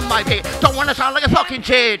 done my bit. Don't wanna sound like a fucking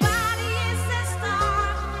kid.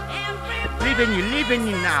 Leaving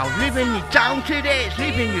you now, leaving you down to this,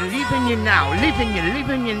 leaving you now, leaving you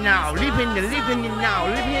now, leaving you now,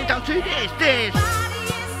 leaving you down to this.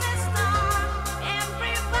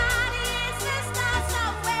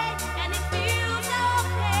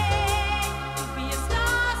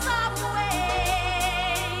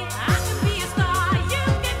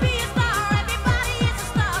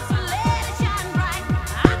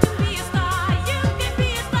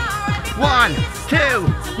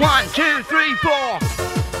 One, two, three, four.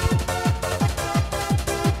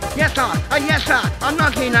 Yes sir, I'm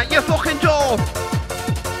knocking at your fucking door.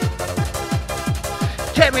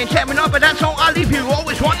 Tell me not, but that's all. I'll leave you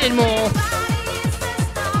always wanting more.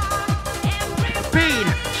 Been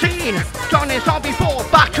seen, done this all before.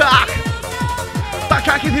 Baktrak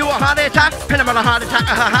give you a heart attack. Pin him on a heart attack,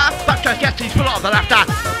 Baktrak, yes, he's full of the laughter.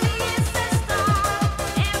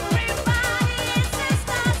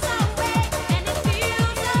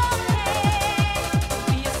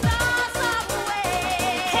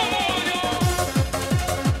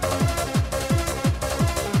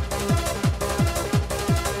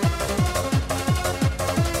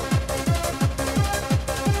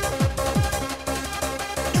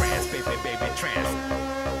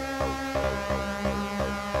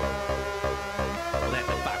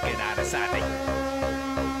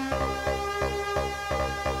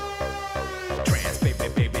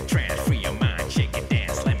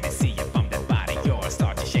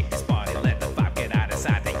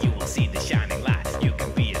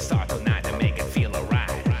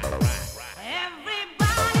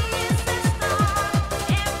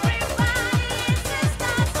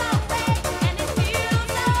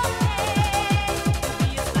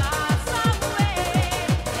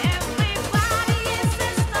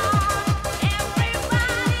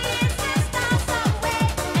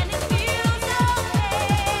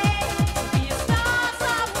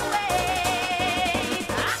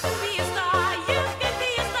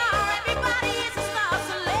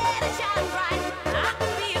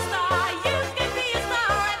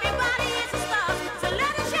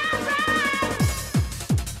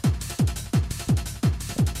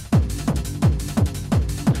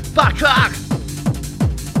 Baktrak!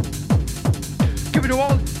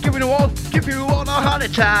 Give you all a heart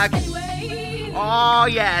attack. Oh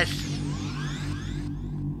yes.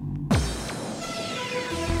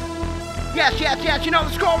 Yes, you know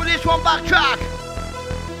the score with this one, Baktrak.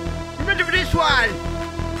 You ready for this one?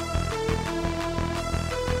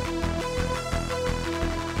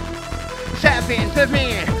 Seven,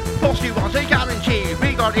 Posty was a guarantee.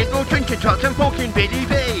 We got into drinking trucks and fucking Billy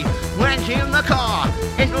B. Went in the car,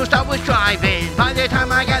 into start was driving. By the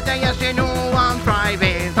time I get there, yes, they know I'm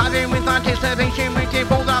thriving. Driving with anticipation, waiting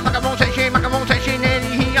for the macaron station, here I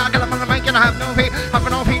got a man making, I have no fear,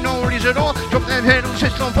 no worries at all. Jump them hurdles,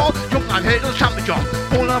 system fall, jump that hurdles, champion jump.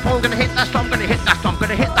 Fall up, gonna hit that stomp, gonna hit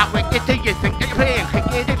that wicket. Do you think that you're playing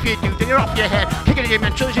cricket? If you do, then you're off your head. Kicking it in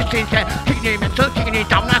mental, it's kicking it mental, kicking it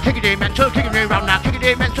down now, kicking it mental, kicking it round now, kicking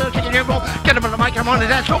it mental, kicking it roll. Get him on the mic, I'm on the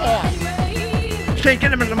dance floor. Say,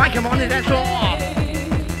 get him on the mic, I'm on the dance floor.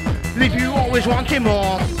 Leave you always wanting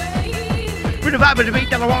more. With the vibe of the beat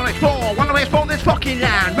that I wanna explore this fucking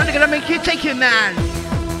land. When are gonna make you take your man?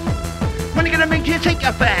 When are gonna make you take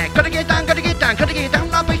your bag? Gotta get down, now bass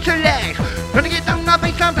to legs. Gotta get down, now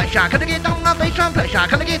bass on pressure. Gotta get down, now bass on pressure.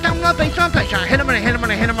 Gotta get down, now bass on pressure. Hit him on a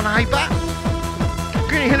high back.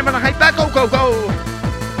 Gonna hit him on a high back, go.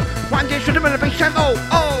 One day, shoot him on a bass and oh.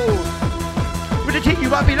 With the T,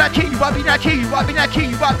 you up be that,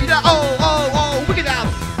 oh, wicked out.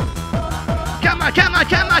 Jammer.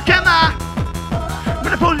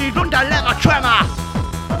 With the bully run down like a tremor.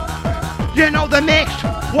 You know the mix.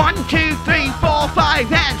 1, 2, 3, 4,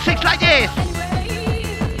 5, and 6 like this.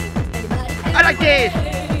 I like this.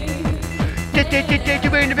 Do it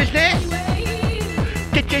in the business.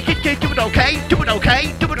 Do it okay. Do it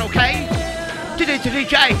to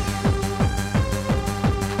DJ.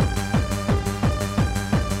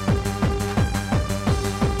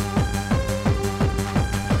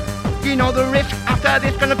 You know the risk, after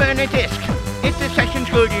this gonna burn a disc. If the session's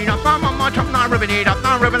good enough, I'm on my top, now ripping it up,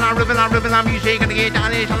 I'm music, gonna get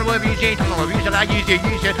down this, on the word music, I use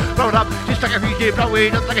it, blow it up, just like a music, blow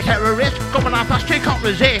it up like a terrorist, going on fast, you can't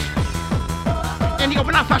resist. And you're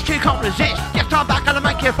going on fast, you can't resist. Yes, I'm back on the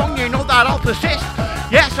microphone, you know that I'll persist.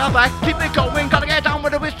 Yes, I'm back, keep it going, gotta get down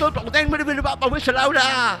with a whistle, blow then with a bit about my whistle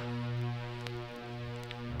louder.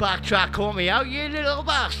 Baktrak, call me out, you little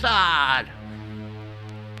bastard.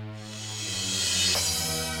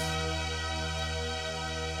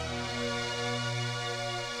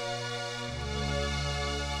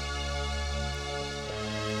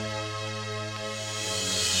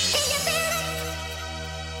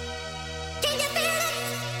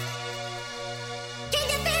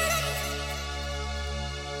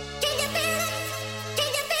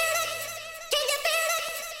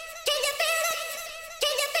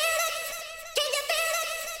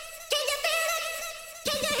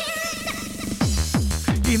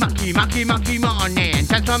 Monkey morning.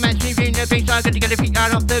 That's why I'm sleeping the face. I gotta get the feet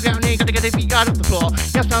out of the ground. Gotta get the feet out of the floor.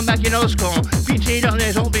 Yes, I'm back in old school. Been seen on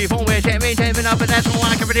this all before. We're seven up, and that's all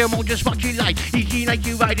I can really more just what you like. Easy like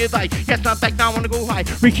you ride a bike. Yes, I'm back now. I wanna go high.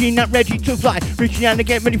 Reaching out, ready to fly. Reaching out to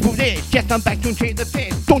get ready for this. Yes, I'm back to take the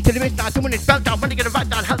piss. Don't tell the miss. Not doing it. Belt down. Wanna get a right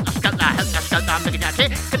down. Help us cut that. I'm looking at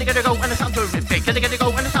it. Gotta go and it sounds terrific. Gotta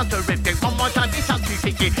go and it sounds terrific. One more time, it sounds too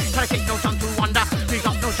sticky. Try to take no time to wonder. We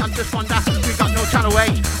got no time to squander. We got no time to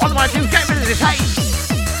waste. All I wanna do is get rid of this haze.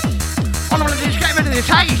 All I wanna do is get rid of this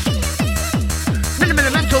haze.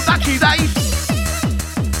 Minimal mental battery base.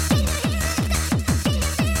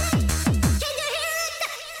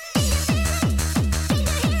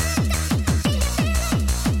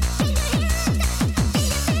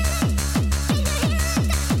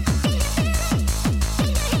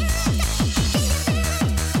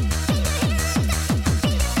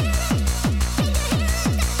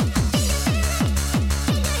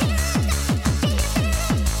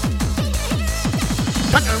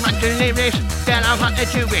 Then I'm hot to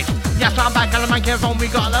do it. Yes, I'm back on the microphone. We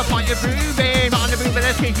got a point of proving. On the move,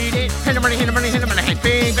 let's kick it in. Hit him on the head,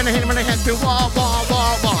 spin. Gonna hit him on the head, spin. One.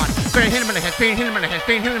 Gonna hit him on the head, spin. Hit him on the head,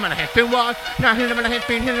 spin. One. Now hit him on the head,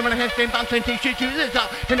 spin. Bouncing t-shirt to the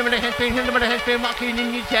top. Hit him on the head, spin. Walking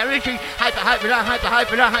in your territory.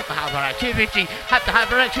 Hyperactivity.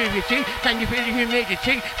 Hyperactivity. Can you feel the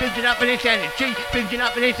humidity? Building up in its energy. Building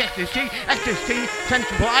up in its ecstasy. Ecstasy. Time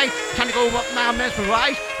to fly. Time to go up now,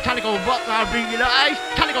 mesmerize. Time to go up now, realize.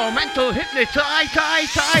 Time to go mental, hypnotize,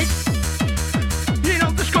 tight. You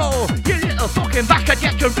know the score. You little fucking bastard.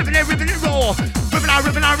 Yes, you're ripping it raw.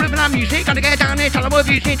 Ripping out music. Gonna get down here, tell them what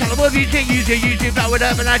you see. Use it, blow it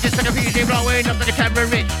up, and I just like a fuse, blowing up like a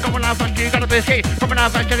terrorist. Going out fast, you gotta persist. Coming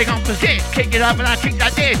out fast, you can't persist. Kick it up, and I kick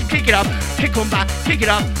like this. Kick it up, kick on back, kick it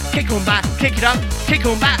up, kick on back, kick it up, kick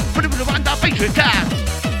on back. Put it with the wind up, bass with that.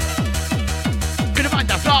 Gonna find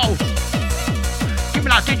that flow. Give me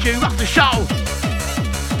that, did you rock the show?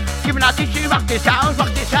 Give me that, did you rock this house?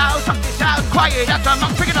 Quiet, that's a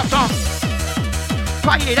monk, pick it up song.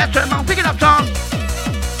 Quiet, that's a monk, pick it up song.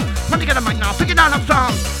 Wanna get a mic now, pick it down up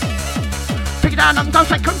song. Pick it down up, don't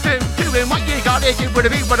say come to. Doing what you gotta do, what I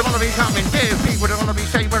wanna be coming to. Be what I wanna be,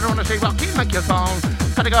 say what I wanna say, well, keep make your phone.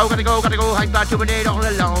 Gotta go, hyper, doing it all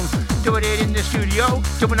alone. Doing it in the studio,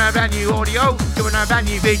 doing a brand new audio, doing a brand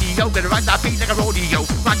new video. Gonna write that beat like a rodeo.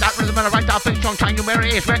 Write that rhythm and I write that beat on time. Where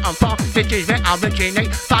it is, where I'm from. This is where I'm originate.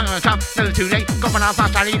 Bang on time, never too late. Going out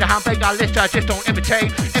fast, I need a hand play. Got a list, just don't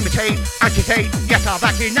imitate, agitate. Yes, I'm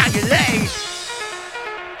back in 90 days.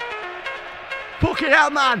 Fucking hell,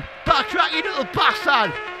 man. Baktrak, you little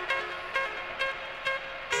bastard.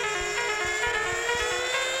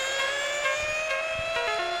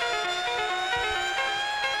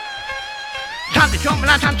 Time to jump and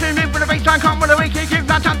I time to move with a bass, I come with a weak kick.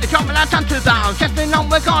 Time to jump and I time to bounce. Testing on,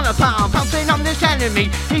 we're gonna pound. Pouncing on this enemy,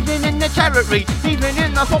 even in the territory, even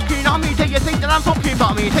in the fucking army. Do you think that I'm fucking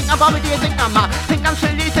bomby? Think I'm bomby, do you think I'm mad? Think I'm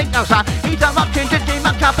silly, think I'm sad. He's a rockin' to team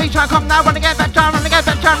up, bass, I come now, wanna get better in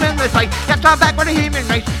this place. Yes, I'm back with a human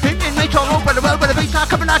race all over the world. With a bass, I'm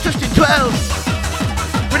coming out just in 12.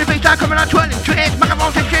 With a bass, I'm coming out 12 in tricks.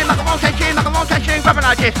 Macaron tension, grabbing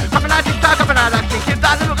out this, grabbing out that thing. Give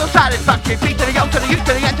that little satisfaction. Beat to the young, to the youth,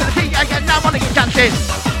 to the end, to the sea. I get now wanna get dancing.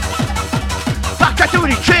 Baktrak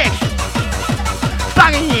doing his tricks.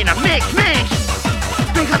 Banging in a mix.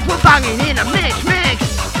 Because we're banging in a mix.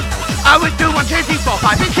 I would do 1, 2, 3, 4,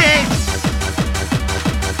 5, and 6.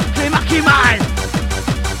 Say Mackie man.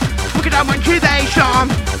 Look at that motivation.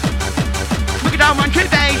 Look at that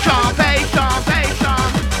motivation. Bass on.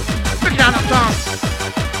 Look at that up song.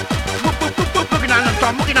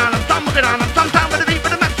 Looking on them, sometime with the beat,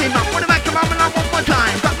 with the maximum, and I one more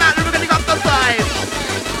time. But now we're gonna go for 5.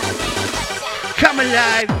 Come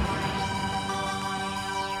alive.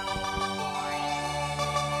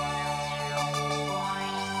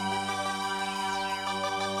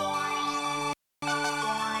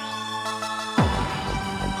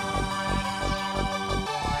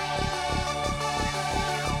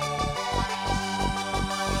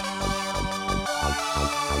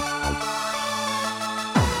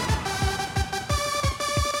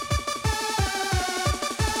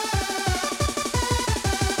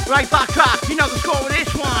 Right, Baktrak, you know the score with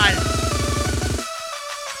this one.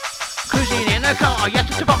 Cruising in a car, yes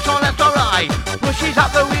it's a box on left or right. Pushes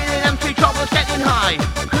up the wheel and empty trouble's getting high.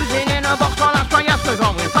 Cruising in a box on left or yes we're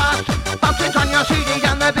going fast. Bouncing on your CD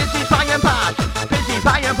and the busy's flying past.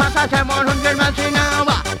 At 100 miles an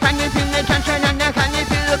hour. Can you feel the tension and can you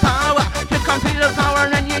feel the power? Just can't feel the power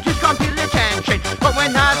and you just can't feel the tension. But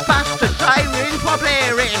when that's past the sirens were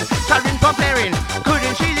blaring.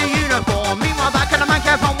 Couldn't see the uniform. Meanwhile back at the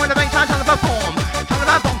microphone.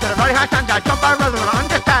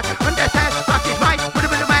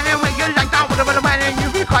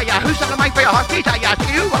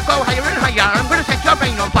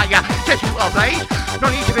 rain on fire, set you ablaze. No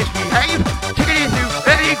need to misbehave. Take it into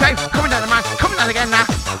early grave. Coming down the man, coming down again now.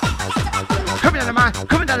 Coming down the man,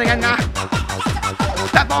 coming down again now.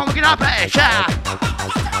 That bomb, we get our pressure.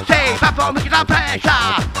 Say, that bomb, we get our pressure.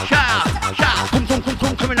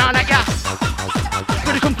 Come, coming on at ya.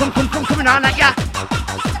 Really come, coming on at ya.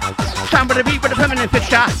 Sound with a beat with a permanent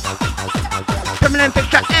fixture. Permanent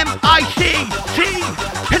fixture, M-I-C-C.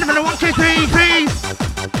 Hit him in a 1, 2, 3, 3.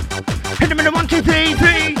 Hit him in a 1, 2, 3,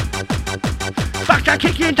 3. Baktrak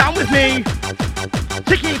kicking down with me.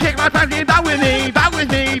 Ticking, take my family, bow with me, bow with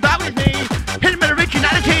me, bow with me. Hit him in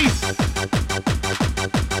originality.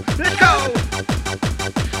 Let's go.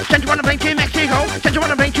 Send you on a plane to Mexico. Send you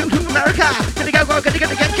on a plane to America. Gotta go, gotta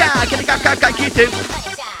get you too.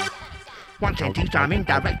 One sentence, I'm in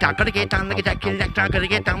director. Gotta get down, look at that kid lecture. Gotta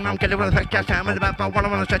get down, I'm getting one effect. Just I'm with about what I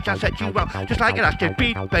wanna set, I set you up. Just like it has to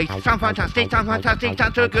beat, bass. Sound fantastic, sound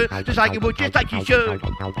so good. Just like it would, just like you should.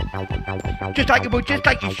 Just like it would, just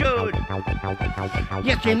like you should.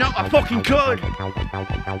 Yes, you know I fucking could.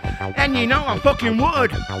 And you know I fucking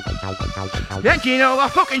would. And you know I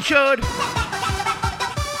fucking should.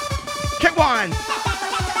 Check one.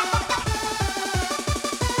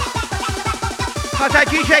 How's that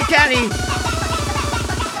DJ Danny?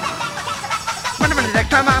 Run a minute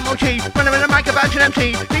next time I'm OT. Run a minute mic about an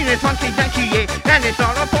MC. Venus 1 6 yeah. And it's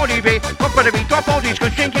all a 40 bit. What for the beat, what for this?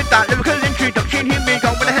 Cause change it that lyrical introduction. Here we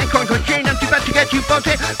go with a hand con. Cause chain, I'm too bad to get you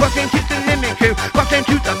buzzing. Buzzing to the limit crew. Buzzing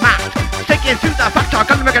to the max. Taking through the Baktrak.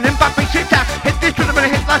 Gonna make an impact, big sit down. Hit this rhythm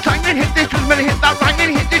and hit that time. And hit this rhythm and hit that rhyme.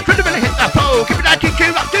 And hit this rhythm and hit that flow. Give it that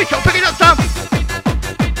TQ up to show. Pick it up some.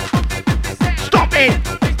 Stop it.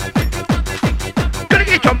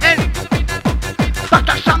 Jumping,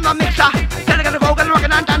 Baktrak sound the mixer. Gotta go, gotta rock it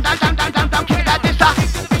down, kick it that disser.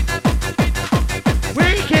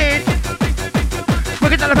 Wicked.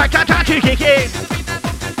 Work it down the Baktrak, time to kick it.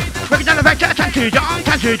 Work it down the Baktrak, time to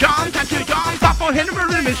jump. Bubble, hit him with a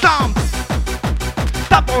rhythm and stomp.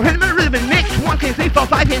 Bubble, hit him with a rhythm and mix. 1, 2, 3, 4,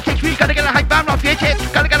 5, 6. We gotta get a hype bound off your tips.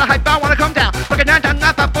 Gotta get a hype bound, wanna come down. Work it down,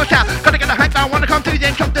 that bubble shout. Gotta get a hype bound, wanna come through,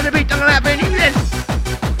 then jump to the beat, don't have any then.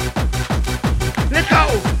 Let's go!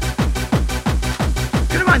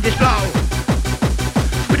 Gonna run this flow.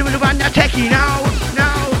 We're doing the one that's techie now.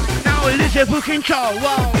 Now, Elizabeth control.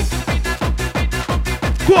 Whoa!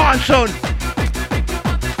 Go on, son!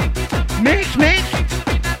 Mix!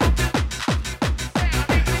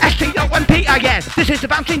 STO1P again. This is the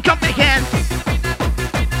bouncing jump again.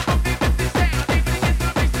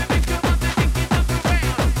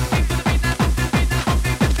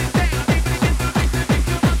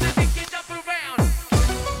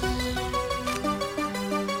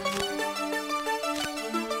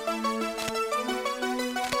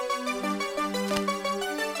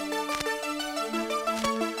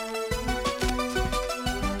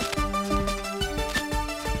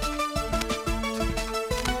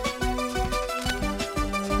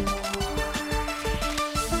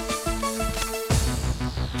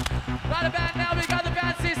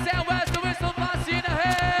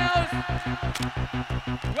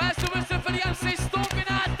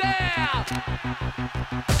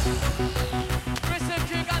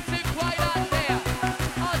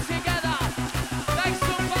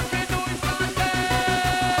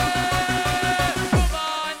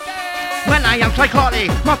 I am psychotic,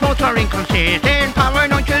 my thoughts are inconsistent.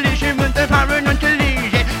 Paranoid collision with the paranoid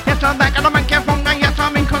delusion. Yes, I'm back and I'm careful now, yes,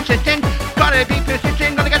 I'm inconsistent. Gotta be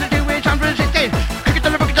persistent, gotta do it, I'm resistant. Kick it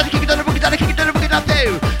on the boogie, kick it on the boogie, kick it on the boogie,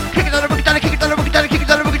 too. Kick it on the boogie, kick it on the boogie, kick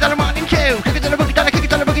it on the boogie, morning too. Kick it on the boogie, kick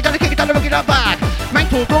it on the boogie, kick it on the boogie, back. Make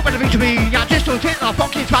full talk and the beat to me. I just don't take the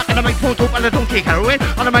fucking track and I make full talk and I don't take heroin.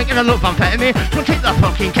 And I'm making a love amphetamine. Don't take the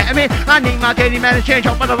fucking ketamine. I need my daily medicine.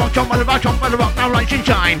 Jump on the rock, jump on the rock, jump on the rock, now rise and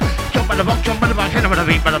shine. Jump on the rock, hit him with a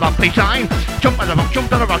beat, but a bump bass line. Jump on the rock,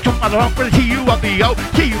 jump on the rock, jump on the rock, with a T-U-R-B-O,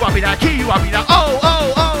 T-U-R-B-that, T-U-R-B-that, oh,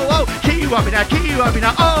 oh, oh, oh, T-U-R-B-that,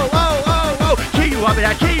 T-U-R-B-that, oh, oh, oh, oh,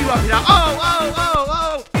 T-U-R-B-that, T-U-R-B-that, oh, oh, oh,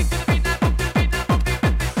 oh.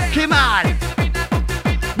 Come on.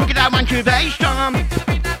 Look at that man to bass drum.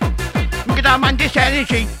 Look at that man, this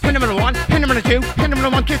energy. Hit him on a 1, hit him on a 2, hit him on a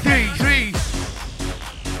 1, 2, 3, 3.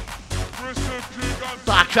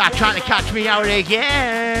 Baktrak trying to catch me out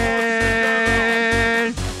again.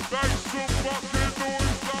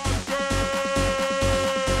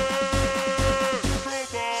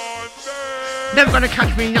 Never gonna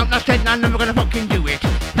catch me now, I said I'm never gonna fucking do it.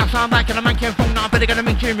 Now so I'm back and I'm making phone now, better gonna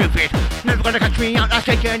make you move it. Never gonna catch me out, I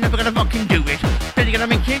said you're never gonna fucking do it. Better gonna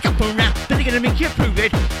make you jump around, better gonna make you prove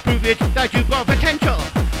it that you've got potential.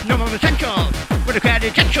 No more essential, with a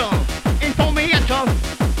crowded potential. Inform me at all.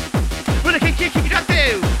 With a kick it up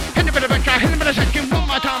too. Hit him with a back, hit him with a second.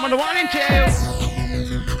 the 1 and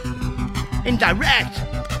 2. Indirect.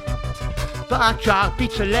 Baktrak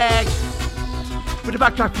beats the leg. But the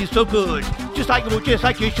backtrack feels so good. Just like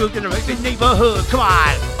you should in the right neighborhood. Come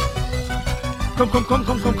on. Come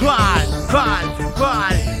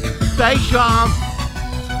on. Bass drum.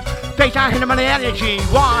 Bass down, hit him on the energy.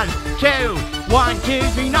 1, 2, 1, 2,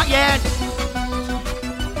 3, not yet.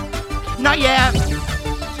 Not yet.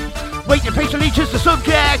 Wait, the patiently choose the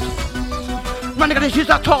subject. When they're gonna choose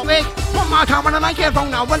that topic. One more time on the microphone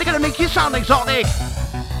now. When they're gonna make you sound exotic.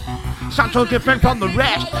 Sound so different from the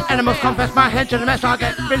rest. And I must confess my head to the mess. I'll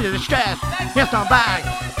get rid of the stress. Yes, I'm back.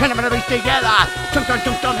 Hit 'em in the bass together. Chunk down, hit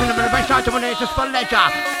 'em in the bass side to when it's just for leisure.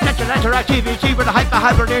 Letter activity with a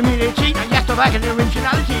hyper immunity. And yes, I'm back in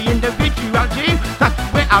originality, individuality. That's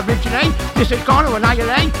where I originate. This is gonna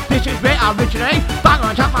annihilate. This is where I originate. Bang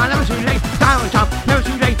on top, I never too late. Down on top, never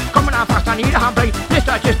too late. Coming out fast, I need a handbrake. This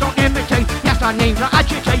I just don't imitate. Yes, I need to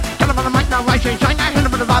agitate. Get 'em on the mic now, right change. I hit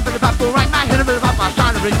 'em with the vibe of the battle. Right now, hit 'em with the vibe. I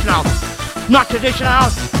sound original. Not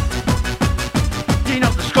traditional. You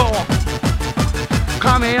know the score.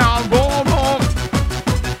 Coming on, roll.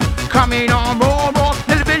 Coming on, roll.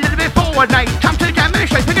 Little bit forward, mate. Time to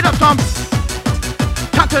demonstrate. Pick it up, Tom.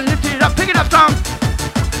 Time to lift it up. Pick it up, Tom.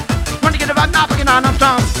 Want to get a vibe now? Picking on, I'm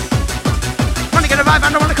Tom. Want to get a vibe? I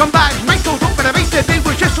don't want to come back. Make those open. I make the big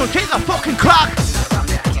was just to take the fucking clock.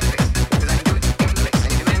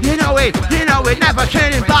 You know it. Never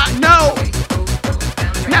turning back. No.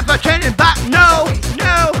 Never turning back, no,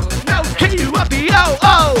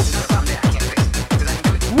 T-U-P-O-O.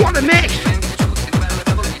 What a mix.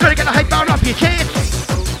 Gotta get the hype down off your tits.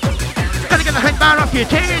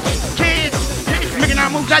 Making our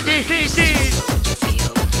moves like this.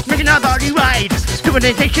 Making our body right. Doing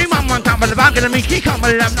it, take one time, but I'm gonna make you come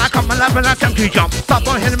alive. Now come alive, and I time to jump. Pop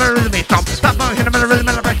on, hit him in the rhythm, stomp. Pop on, hit him in the rhythm,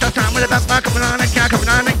 and I press time with the back, coming on, yeah, coming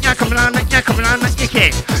on, yeah, coming on, yeah, coming on, yeah,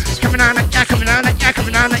 kid. Coming on, yeah, coming on, yeah,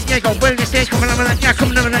 coming on, yeah, go build this stage, coming on, yeah,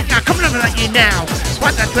 coming on, yeah, coming on, like you now.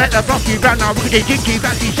 What the threat of rocky brown now, look at the jinky,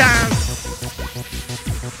 bouncy sound.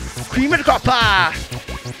 Cream of the copper.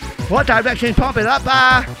 What direction? Pump it up,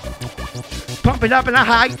 pump it up in a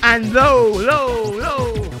high and low.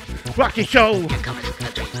 Rock the show.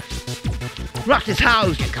 Rock this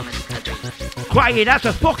house. Quiet as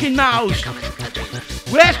a fucking mouse.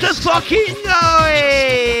 Where's the fucking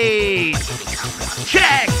noise?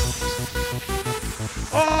 Check.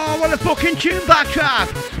 Oh, what a fucking tune, Baktrak.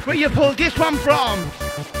 Where you pulled this one from?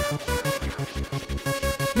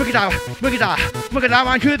 Look at that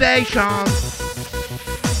motivation.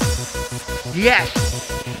 Yes.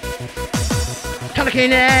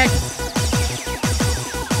 Telekinetic.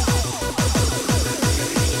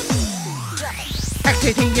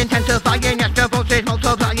 Exciting, intensifying, yes, the voltage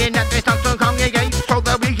multiplying, at this time to congregate, so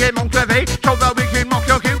that we can motivate, so that we can mock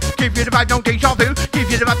your cue, give you the vibe, don't deja vu, give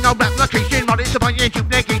you the vibe, no application, modifying,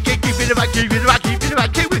 duplicate, give you the vibe, give you the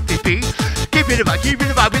vibe, with this beat, give you the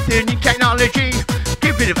vibe with the new technology,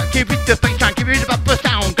 give you the bass, give you the vibe for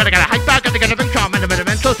sound, gotta get a hype back, gotta get a big charm, and a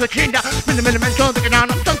mental switching down, mental, looking down,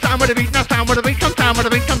 sometime with a beat, now sound with a beat, sometime with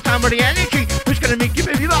the energy, who's gonna make you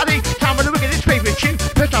move your body, time with the wickedest favorite tune,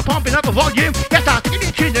 first I'm pumping up the volume, yes, I'm taking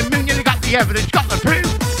it to the moon, you got the evidence, got the proof,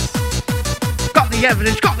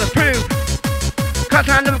 cause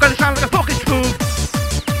I'm never gonna sound like a fucking spoon,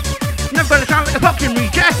 never gonna sound like a fucking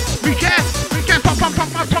reject, pop,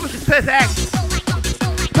 my promise is perfect,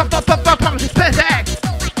 pop, promise is perfect,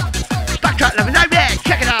 Baktrak loving direct,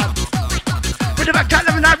 check it out, with the Baktrak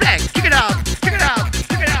loving direct, check it out,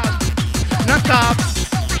 non-stop,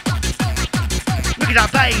 look at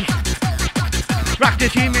that bass, rock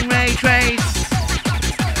this human race,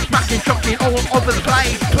 rocking, chucking all over the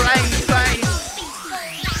place,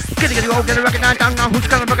 Gotta go, get a rocket down now, who's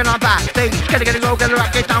gonna rock it on backstage? Gotta go, get a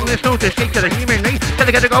rocket down, there's no escape to the human race.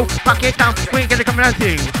 Gotta go, rock it down, we ain't gonna come around to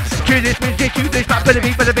this music, to this pop, better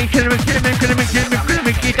be, gonna make you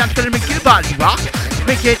dance, gonna make your body rock.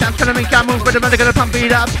 Make it dance, gonna make you move, but the mother gonna pump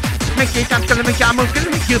it up. Make it dance, gonna make you move, gonna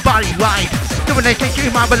make your body right. So when they take you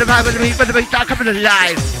out, but the vibe, but the beat start coming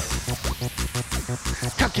alive.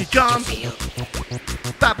 Time to jump,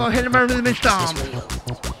 Papa hit him rhythm and stomp.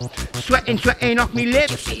 Sweating off me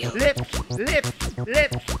lips,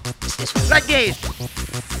 like this.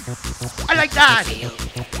 I like that.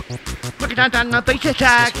 Look at that, my bass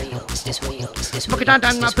attack. Look at that,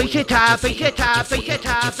 my bass attack.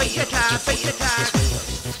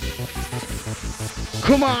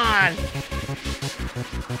 Come on.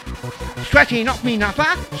 Sweating off me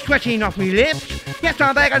napper, sweating off me lips. Yes,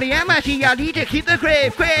 I'm back on the MIT, I need to keep the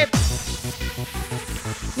grip.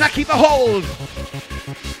 Now keep a hold.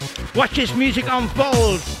 Watch this music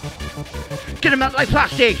unfold. Get them out like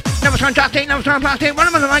plastic. Never sound plastic, never sound plastic. When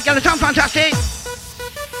I'm on the mic, gonna sound fantastic.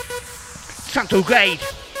 Sound so great.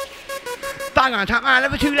 Bang on top, man,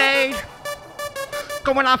 never too late.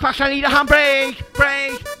 Going on fast, I need a handbrake.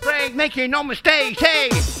 Brake, making no mistakes, hey.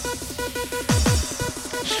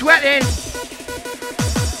 Sweating.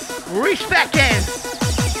 Respecting.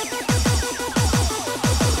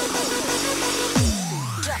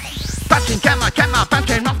 Bouncing, camera,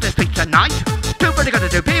 bouncing off this beat tonight. Do what you gotta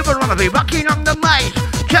do, people wanna be rocking on the mic.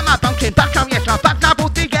 Camera, bouncing, back down, yes, back down,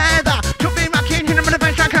 both together. To be rocking, hit them in the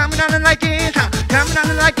bench, coming down like this, coming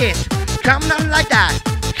down like this, coming down like that.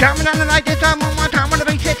 Coming down like this, one more time on the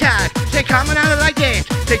bass attack. They coming down like this,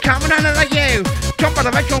 they coming down like you. Jump on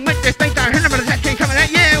the right with this bass down, hit them in the section coming at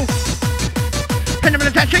you. Hit them in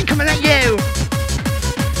the section coming at you.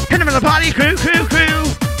 Hit them in the party crew.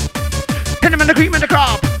 Hit them in the cream and the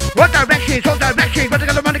crop. What directions, but they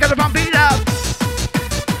gotta pump it up.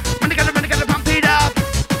 When they gotta pump it up.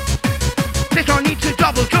 This one needs to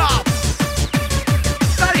double drop.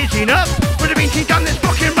 That is enough. Would have been seen done this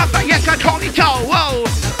fucking rap, but yes, I told it all. Whoa.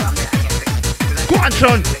 Go on,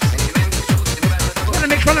 son. Wanna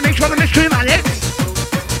mix, trim on it.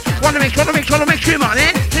 Wanna mix, trim on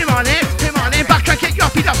it. Baktrak, get your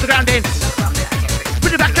feet off the ground in.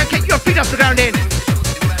 With the baktrak, get your feet off the ground in.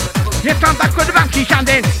 Left arm back with the Bouncin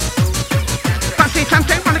standing.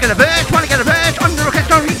 Bouncin, wanna get a verse. Under a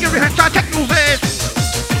catch, read your rehearse, start technical verse.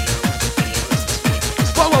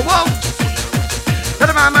 Whoa. Let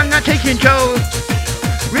a man not taking Joe.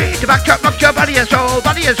 Read the Baktrak, rock your body and soul.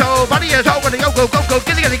 Body and soul, when they go,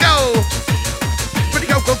 giddy go. When they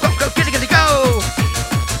go, giddy go.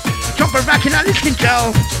 Jump and rack and I listen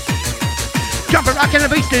Joe. Jump and rack and the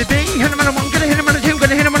beat to be. Hit him on a one, gonna hit him on a two,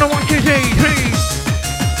 gonna hit him on a 1, 2, 3.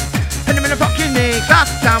 Hit him in the fucking mix.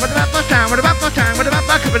 Down with the back, with the back,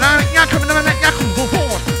 coming on, come full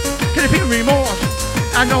force. Can it feel remorse?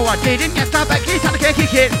 I know I didn't get started back, it's time to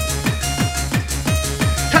kick it.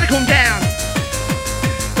 Time to calm down.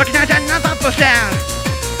 Look at that, another bust down.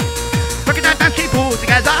 Look at that, dancing pool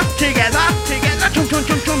together.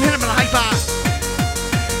 Chum, hit him on a high bar.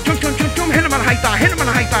 Chum, hit him on a high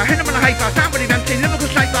bar. Somebody dancing, Liverpool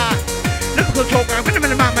sniper. Liverpool talker, win him in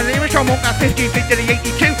the mama, they were showing that 50 to the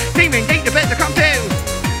 82. Demon, date the best I come to.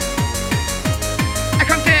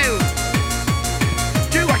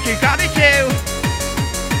 Do what you gotta do.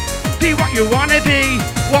 Be what you wanna be.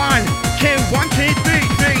 1, 2, 3.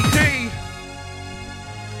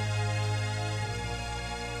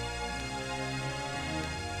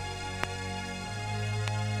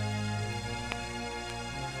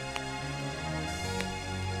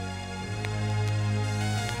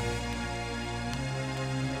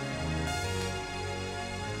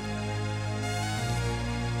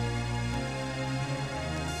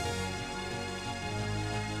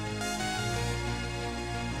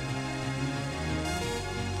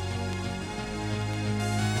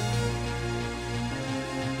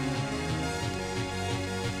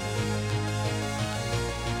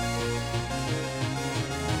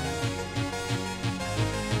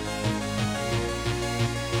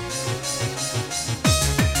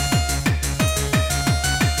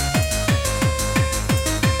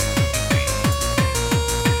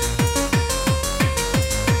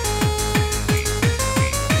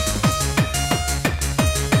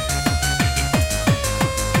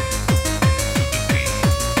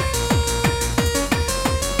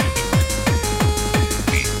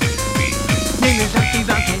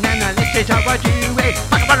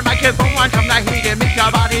 microphone once I'm like me to make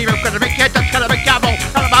your body move, gonna make it, that's gonna make your move.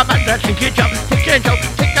 All about my dress and get jump, take it jump,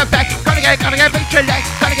 take it back, gotta get, beat your leg,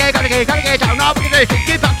 gotta get down, now we're gonna take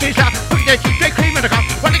it back to yourself, put the straight cream in the cup,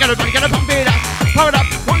 what are you gonna pump it up, pour it up,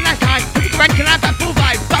 one last time, put the rank in that bubble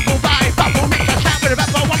vibe, mix a sound with a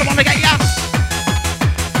bubble, wanna get ya,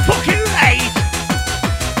 fucking late,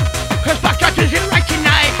 cause Baktrak is here right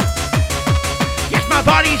tonight, yes my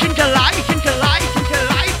body's into life,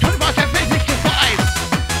 24/7, 365,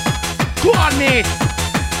 go on mate,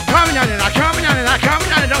 coming on and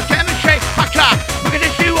don't demonstrate Baktrak, we're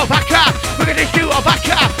gonna do a Baktrak, we're gonna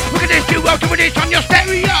do this on your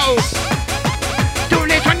stereo, doing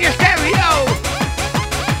this on your stereo,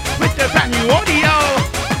 with the brand new audio,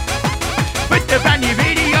 with the brand new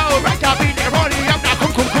video, right up in the audio, now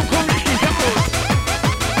come, lose control,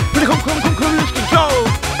 lose control,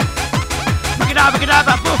 rock it up,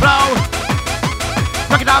 full flow,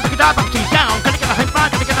 rock it up, Bouncin down, gotta get a hang bar,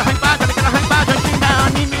 turn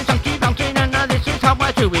down, in this funky bouncing, and this is how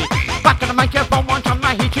I do it, back on the microphone one time,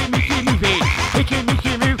 I hit you, make you move, hit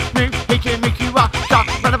you, make you rock, stop,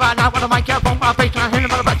 run about now on the microphone, my bass, I hit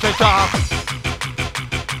him on the back, stop,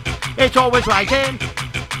 it's always rising,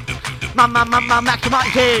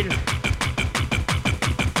 Maximizing.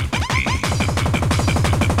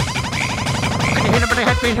 Hit him with a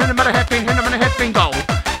headspin, hit him with a headspin, hit him with a headspin, go.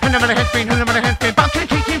 Hit him with a headspin, hit him with a headspin, bouncing,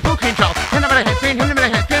 taking full control. Hit him with a headspin, hit him with a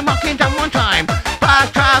headspin, walking down one time.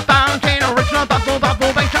 Baktrak, bouncing, original bubble,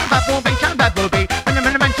 bubble beat. Hit him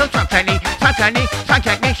in the mental, sound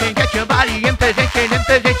technician, get your body in position,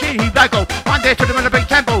 he's like go. One day to the middle big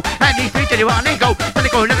tempo, and he's beat it, let it go, let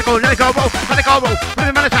it go, let it go, let it go, roll, let it go, roll. Put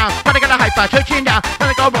him on the sound, gotta get a hyper, touching down,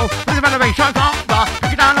 let it go, roll. Put him on the bass, on top,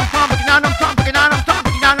 pick it down, I'm from, pick it down, I'm from, pick it down, I'm from,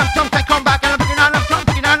 pick it down, I'm from, take come back, and I'm picking down, I'm from,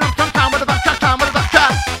 picking down, I'm from, sound with the backtrack, sound with the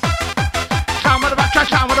backtrack. Sound with the backtrack,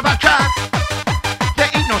 sound with the backtrack. There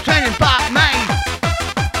ain't no turning back, mate.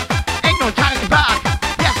 Ain't no turning back.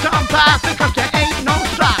 Yes, I'm back, because there ain't no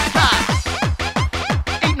slack, back.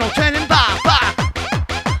 Ain't no turning back, back.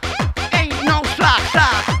 Ain't no slack,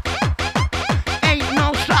 slack. Ain't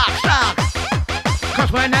no slack, slack.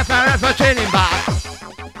 Cause we're never ever turning back.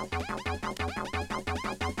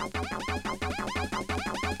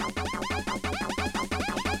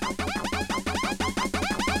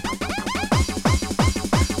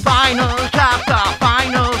 Final chapter,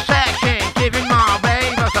 final section, giving my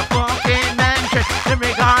ravers a fucking mention.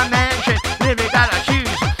 Lyric I mention, lyric that I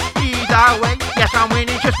choose. Either way, yes I'm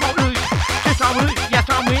winning, just won't lose. Just won't lose, yes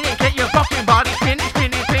I'm winning. Get your fucking body spinning,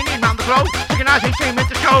 spinning, spinning round the globe. Synchronization with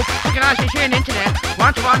the strobe, synchronization internet.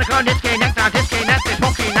 Want to go disconnect, now disconnect this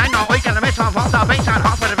monkey. I know we gotta miss off the bass on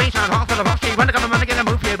half for the bass on half for the monkey. When they're gonna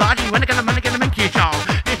move your body, when they're gonna make you strong.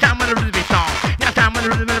 This time when the rhythm is strong, now time when the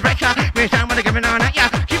rhythm is a break. This time when they're giving on at ya.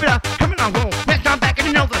 Keep it up, coming on, roll. Next I'm back and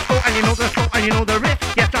you know the score, and you know the score, and you know the riff.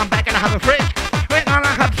 Yes, I'm back and I have a frisk. We're gonna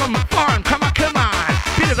have some fun, come on, come on.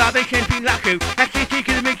 Feel the vibration, feel like you. Actually, take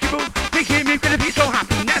it to make you move. Make me gonna be so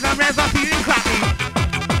happy. Never ever feeling crappy.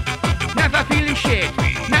 Never feeling shit.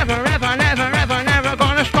 Never ever, never ever, never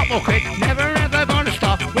gonna stop or quit. Never ever gonna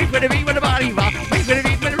stop. Wait for the beat with the body rock. Wait for the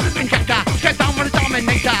beat with the rhythm injector. Step down with the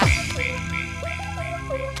dominator.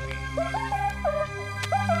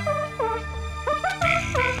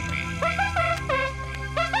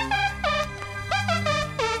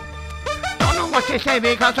 What to say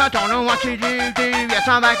because I don't know what to do. Yes,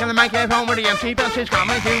 I'm back on the microphone with the MC buses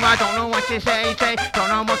coming through. I don't know what to say, don't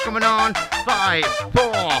know what's going on. 5,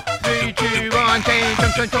 4, 3, 2, 1, say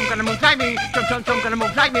jump, gonna move like me. Jump, gonna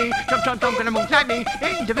move like me. Jump, gonna move like me.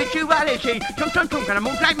 Individuality. Jump, gonna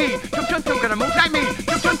move like me. Jump, gonna move like me.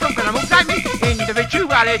 Jump, gonna move like me.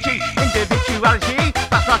 Individuality.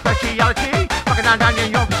 That's not speciality. Fucking down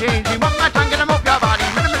in your vicinity. One more time, gonna move your body.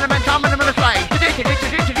 Minimum slide.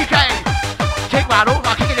 Take right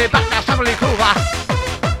over, kicking it back, that's something cool,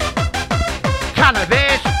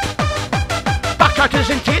 Cannabis, backtrackers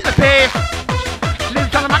into the pace.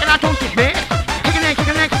 Lives on the mic and I don't dismiss. Kicking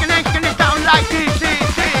it down like this.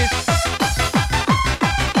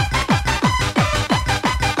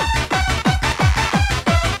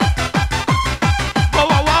 Whoa.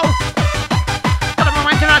 Got a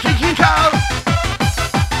moment and I think control.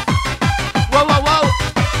 Whoa.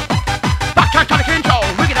 Backtrack to the control,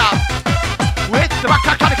 rig it up. With the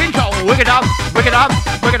backtrack to the control, wig it up,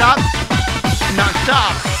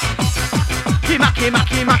 non-stop.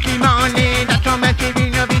 Maki, money, that's all meant to be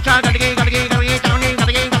no visa. Gotta get down, gotta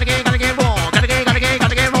get more, gotta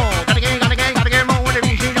get more. What have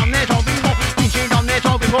you seen on this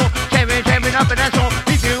all before? Tearing up and that's all.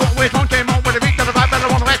 If you always want more, what have you done about better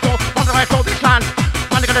on the rest for this land?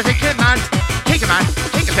 I'm gonna take it, man, take it back,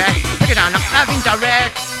 take it down, not having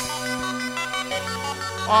direct.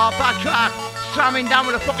 Oh, Baktrak, slamming down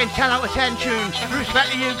with a fucking 10 out of 10 tune.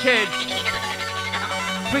 Respect to you kids.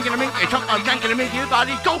 Drinking a mink, you talk about drinking a mink, you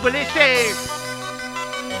body go ballistic.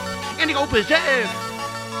 And you go berserk.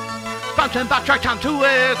 Bouncing Baktrak, time to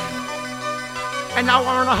work. And now we're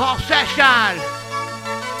on a half session.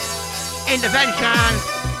 Intervention.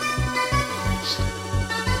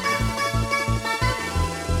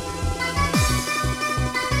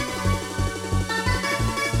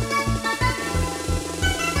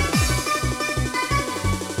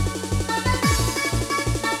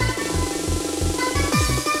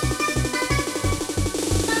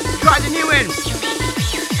 Try the new one.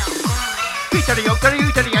 Beat to the yoke, to the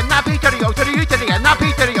U to the end, now beat to the yoke, to the U to the end, now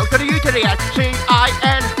beat to the yoke, to the U to the end,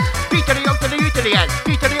 C-I-N. Beat to the yoke, to the U to the end,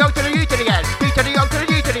 beat to the yoke, to the U to the end, beat to the yoke, to the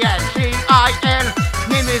U to the end, C-I-N.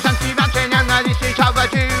 Name is anti-Bouncin and now this is how I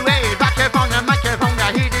do it. Back up on the microphone,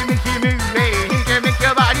 now he did make you move, he did make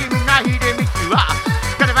your body move, now he did make you up.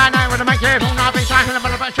 Got a man now with the microphone, I'll be signing up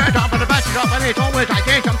on the shirt off, on the back up, and it's always like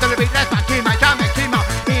this, jump to the beat, let's back to my time,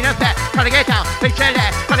 in effect, gotta get down, big chair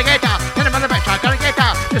there, gotta get down, hit him on the back, gotta get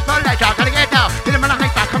down, just for the leg, gotta get down, hit him on the high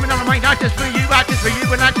back, coming on the mind, not just for you, I just Just for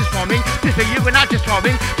you and not just for me. Just for you and not just for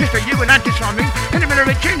me. Just for you and not just for me. In a minute of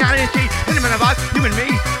originality. In a minute of vibe, you and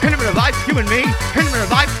me. In a minute of vibe, you and me. In a minute of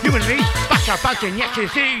vibe, you and me. Baktrak, Bouncin, yes you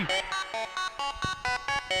see.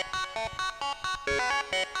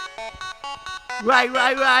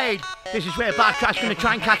 Right. This is where Baktrak's gonna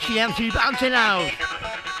try and catch the MC Bouncin out.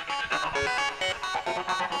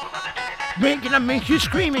 We're gonna make you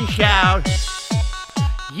scream and shout.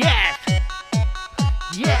 Yes.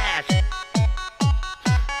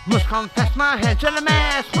 Must confess my head's in a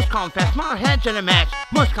mess. Must confess my head's in a mess.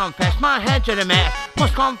 Must confess my head's in a mess.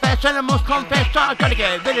 Must confess and I must confess. I gotta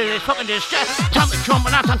get rid of this fucking distress. Time to jump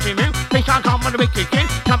and I time to move. Things I can't want to make it in.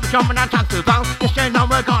 Time to jump and I time to bounce. Yes, you know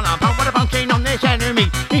we're gonna pound. What a bouncing on this enemy.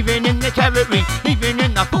 Even in the territory. Even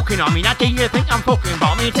in the fucking army. Now do you think I'm fucking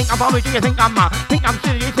bomby? Think I'm bomby? Do you think I'm think I'm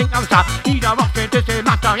silly? Think I'm star? Either option doesn't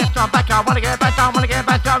matter. Yes, I'm back. I wanna get better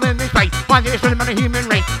in this place. One day it's still a human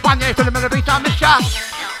race. One day it's still a beast. I'm a shark.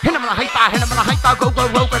 Hit him on a hyper, go, but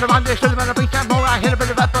around this little bit of beat and more. I hit a bit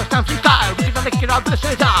of that first time style. Because I lick it up, this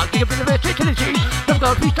is out. Take a bit of versatility, never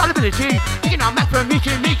got freestylability. Taking out map from me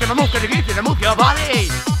to me, and I'm gonna give you to move your body.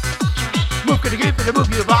 Gonna give you to move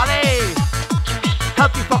your body.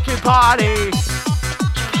 Help your fucking party.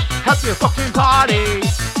 Help your fucking party.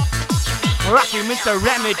 Rocking with the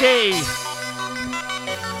remedy.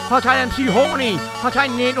 Hot MC Horny, Hot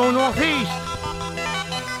NATO Northeast.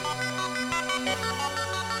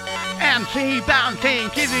 MC Bouncin,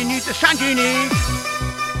 giving you the sound you need.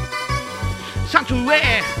 Sound to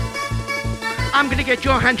wear. I'm gonna get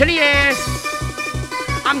your hand to the air.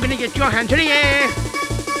 I'm gonna get your hand to the air.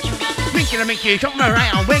 We're gonna make you jump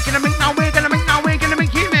around. We're gonna make you move. We're gonna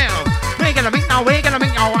make now, winding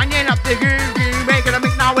up the groove. We're gonna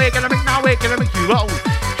make you roll.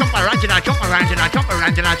 Jump around and I jump around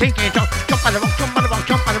and I think it jump on the rock,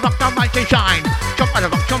 down my shine. Jump on the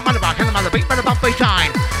rock, and I'm on the beat, but the bump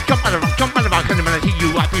shine. Jump on the rock, and I'm gonna see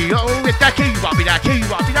you up here. Oh, if that's you up here,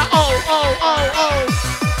 oh.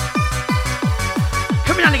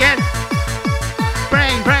 Coming on again.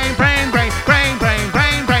 Brain.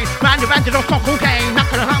 Round to the fuck cocaine. Not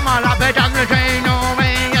gonna hurt my lap, but down the drain. Oh,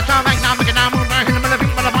 man, yes, I'm back now, making now, moving around, I'm gonna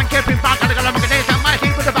beat, but I'm keeping back. I'm gonna look at this, I'm my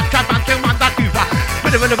team with the Baktrak, Bouncin, one that you back.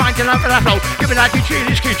 With the vine to love, and I flow. Give it that, you cheer,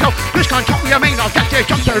 this kid, so this can't talk your main objective.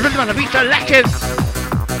 Jump to the rhythm and the beat selective.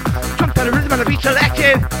 Jump to the rhythm and the beat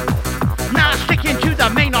selective. Now sticking to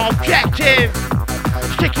the main objective.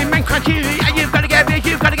 Sticking main criteria, you've gotta get rid of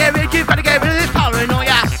this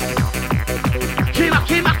paranoia. Team up,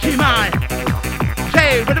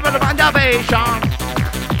 say, with a bit of observation.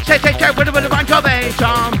 Say, with a bit of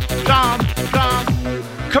observation.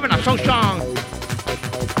 Coming up so strong.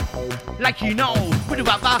 Like you know, with a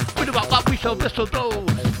wap, we so whistle blow.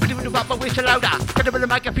 With a wap, we so louder. Get a bit of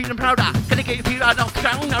mic and feeling prouder. Gonna get your feet out of the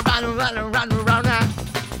ground, around now.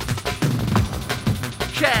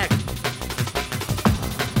 Check.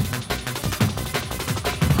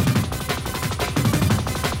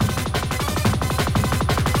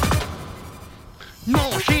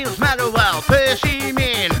 No shields matter well, Percy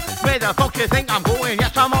mean. Where the fuck you think I'm going?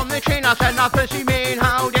 Yes, I'm on the train, I said not Percy mean.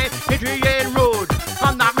 How did Hadrian Road?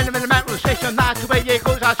 On that metal station, that's the way it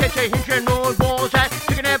goes. I said, Hadrian Road was there,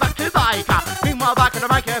 taking it back to Biker. Meanwhile, back at the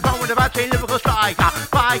microphone with the bad Liverpool striker.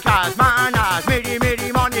 Bikers, manners,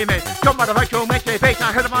 midi, monument. Jump out of the show, make the face,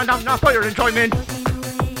 I hit him on down now for your enjoyment.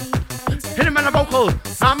 Hit him on the vocal.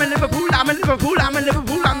 I'm in Liverpool, I'm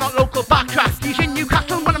not local. Baktrak, he's in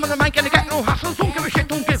Newcastle. When I'm on the mic and I get no hassle. Don't give a shit,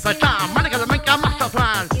 don't give a damn. Man, I gotta make a master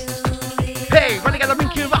plan. Hey, man, I gotta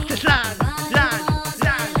make you rock this land.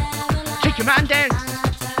 Take your man then.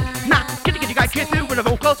 Nah, get the guy through with a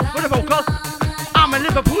vocal. I'm in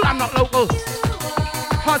Liverpool, I'm not local.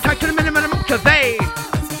 Hard time to the minimum motivate.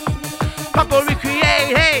 Bubble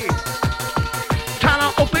recreate, hey. Time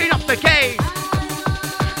to open up the gate.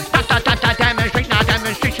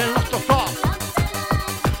 Demonstration, lots of thought.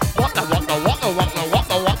 What the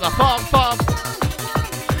fuck.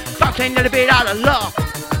 Bouncing a little bit out of luck.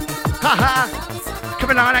 Haha.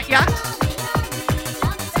 Coming on at ya.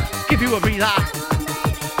 Give you a relax.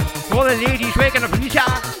 All the ladies, we're gonna please ya.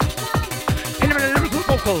 Hit them in a lyrical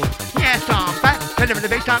vocal. Yes, I'm back. Hit them in the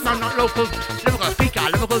bass time, I'm not local. Lyrical speaker,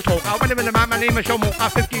 lyrical talker. When I'm in the man, my name is Show Mocha,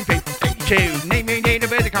 15 feet. 82. Name me,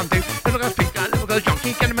 where they come to. Lyrical speaker, lyrical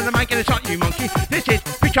junkie. Get them in the mic and it's not you monkey. This is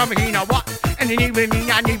you know what? And then you with me,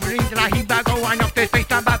 and you believe that I hear back, go on off this bass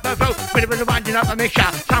time back the flow. With a bit of winding up a mixture.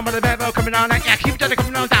 Sound with the bevel coming on like yeah, keep it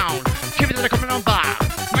coming on down. Keep it coming on bar.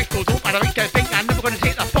 My school don't matter, I think I'm never gonna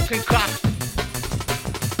take the fucking crap.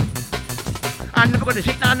 I'm never gonna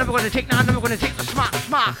take the smart.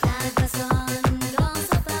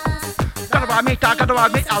 Gotta admit, I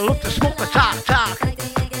love to smoke the top.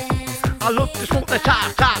 I love to smoke the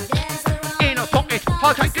top. In a pocket,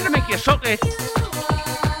 hot tight gonna make you suck it.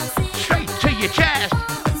 Straight to your chest.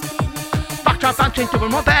 Backtrap bouncing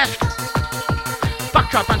doing my best.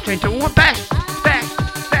 Backtrap bouncing doing my best. Best.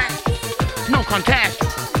 No contest.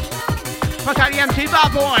 Hot tight MC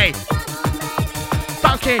bad boy.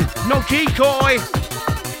 Bouncing, no decoy.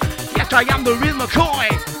 Yes, I am the real McCoy.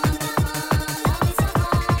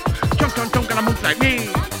 Jump, gonna move like me.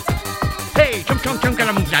 Hey, jump,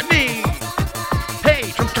 gonna move like me.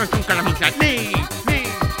 Hey, jump, gonna move like me.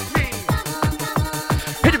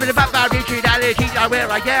 Hit a bit about my originality,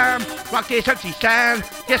 where I am. Rock this empty stand.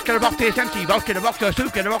 Yes, gonna rock this empty. Rock to the rock the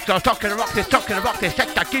soup, gonna rock the talk, gonna rock this talk, gonna rock this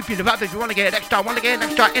sex. I give you the vibe if you wanna get extra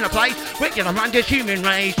in a place. We're gonna run this human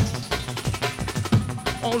race.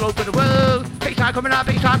 All over the world. Baseline coming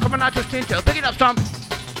out, just into pick it up some.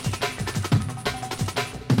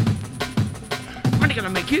 Money gonna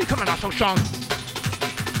make you coming out so strong.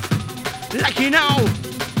 Like you know.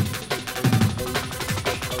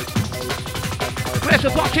 Where's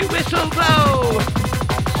the party whistle blow?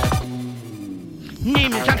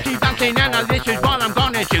 Name is empty bouncing and this is what I'm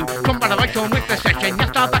gonna do. Come by the right on with the session.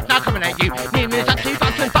 Yes, I'm back now coming at you. Name is empty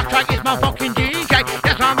bouncing, Baktrak is my fucking DJ.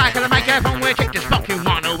 Yes, I'm back and I make everyone we'll take this fucking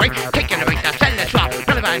one away. Take it away, now send this rock.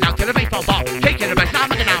 Run it right now to the baseball ball. Take it away, now I'm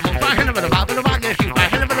looking out. By hell of a vibe, but the one that's you. By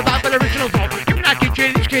hell of a vibe, but the original ball. Give me that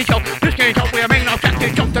DJ, this skin show. This skin show, we are making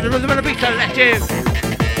objective. Jump to the rhythm of the beat selective.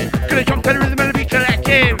 Gonna jump to the rhythm of the beat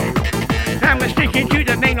selective. And we're sticking to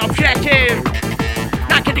the main objective.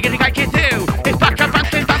 Not gonna get you through. It's Baktrak,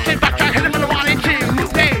 bouncing, Baktrak, hit him with a 1 and 2,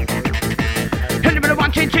 move it. Hit him with a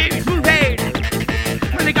 1 and 2, move it.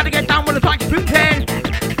 Really gotta get down with the point of proving.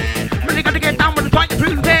 Really gotta get down with the point of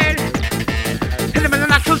proving. Hit him with a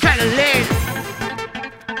natural adrenaline.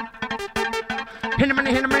 Hit him in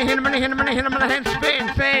the head, spin.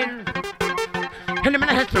 Hit him in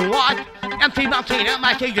the head, so what? MC bouncing, it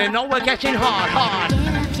might say you know we're getting hard.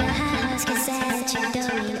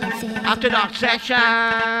 After dark session,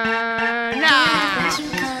 now.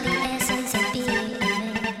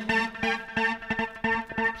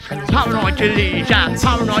 Paranoid delusion,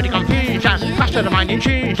 paranoid confusion, faster the mind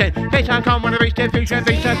intrusion. Baseline come when the bass fusion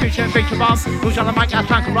bomb. Who's on the mic? I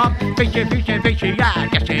tank around. Fusion, yeah.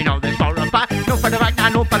 Guess you know this for a fact. No for the right now,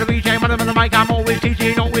 no for the region. When I'm on the mic, I'm always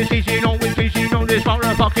easy, always easy. No this for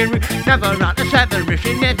a fucking never run the 7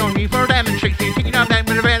 mission. There's no need for demonstration. Thinking of them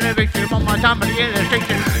with a renovation. One more time for the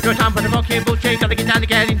illustration. No time for the fucking bullshit. Gotta get down to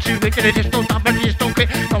get into it. Gonna just don't stop, but just don't quit.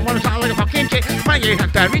 Don't wanna sound like a fucking shit. When you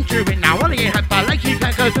have to into it now, wanna get hyped by like you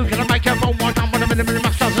can't go through. Gonna make your phone one time when I'm in the middle of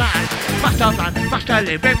master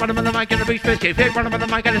lyric. Run them on the mic and the beat specific. Run them on the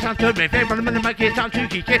mic and it sounds terrific. Run them on the mic and it sounds too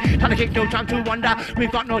geeky. Time to kick, no time to wonder.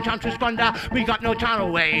 We've got no time to squander. We got no time to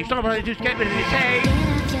waste. Don't worry, just get rid of this say.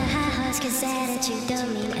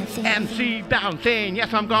 MC bouncing,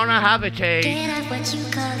 yes I'm gonna have a taste.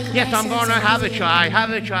 Yes I'm gonna have a try.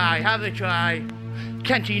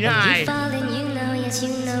 Can't deny. Yes, you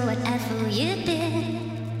know what I fool you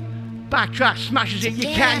did. Baktrak smashes it,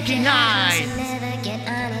 you can't deny. Never get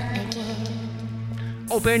on it again.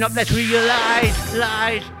 Open up, let's realize.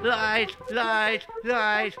 Lies.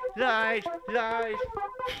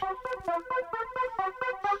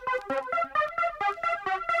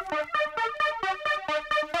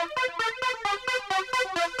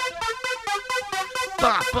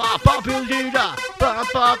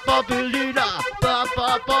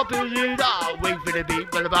 Wait for the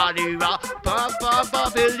beat, for the body rock. Wait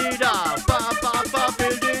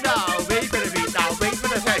for the beat now, wait for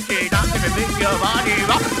the session. I'm gonna make your body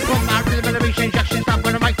rock. From my rhythm and the beat injection, stop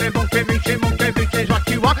when the microphone reaching is what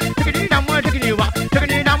you want. Taking it downward, taking you up,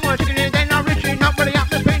 taking it downward, taking it then I'm reaching up for the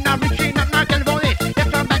atmosphere, now reaching up, not gonna this.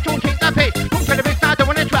 Yes, I'm back, don't take that pace. Don't tell the big side, the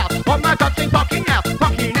one as well. Oh my God, sing fucking now,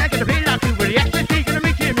 gonna be like you with the ecstasy, gonna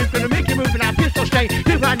make you move, and I feel so straight.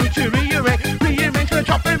 Do I need to rearrange to the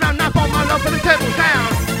top and round, now for my love for the turbo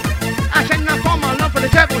sound. I said now for my love for the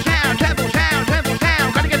turbo sound.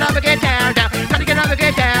 Gotta get up and get down, gotta get up and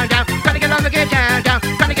get down, gotta get up and get down,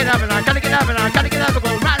 gotta get up and I, gotta get up and I, gotta get up and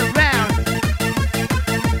go right around.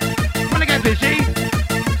 Wanna get busy?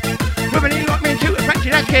 Whipping you up into a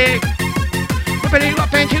Frenchy, let's kick. Whipping you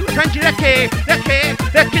up into a Frenchy, let's kick. Let's get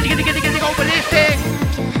over this thing.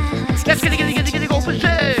 Let's get go for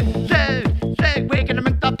say. We're gonna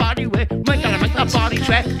make the body wet. We're gonna make the body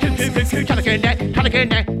sweat. Trying to get there.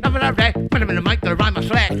 Nothing out there. When I'm in the mic, the rhyme I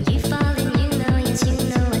sweat. You fall and you know, yes, you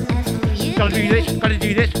know what I fool you Gotta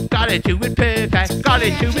do this, gotta do it perfect. Gotta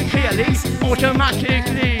do it clearly,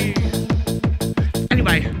 automatically.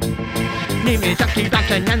 Anyway, name is actually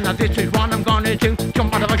Bouncin, and this is what I'm gonna do.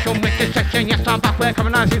 Jump out of a show, make this section. Yes, I'm back, we're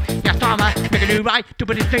coming on you. Yes, I'm back, make a new right, do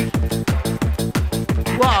what it thing.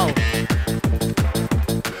 Whoa.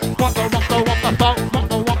 Walk the fuck, walk the fuck,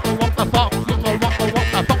 walk the fuck.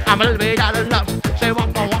 I'm a little bit out of love. Say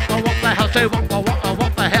what the hell, say what the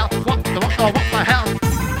hell, what the hell.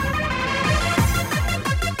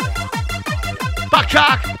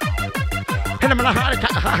 Baktrak. Hit him in the heart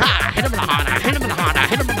attack, hit him in the heart, hit him in the heart,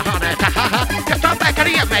 hit him in the heart attack, just on back of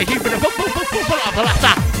the mate, he's been a pull off the left.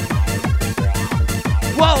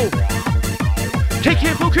 Whoa. Take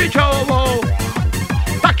your full control, whoa.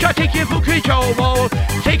 Baktrak, take your full control, whoa.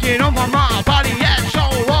 Taking over my body, yeah, so,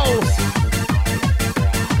 whoa.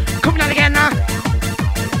 Come down again now.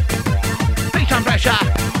 Face on pressure.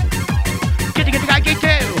 Get the guy, get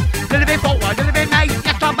two. Little bit forward, little bit mate.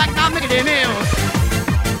 Yes, I'm back now, making it new.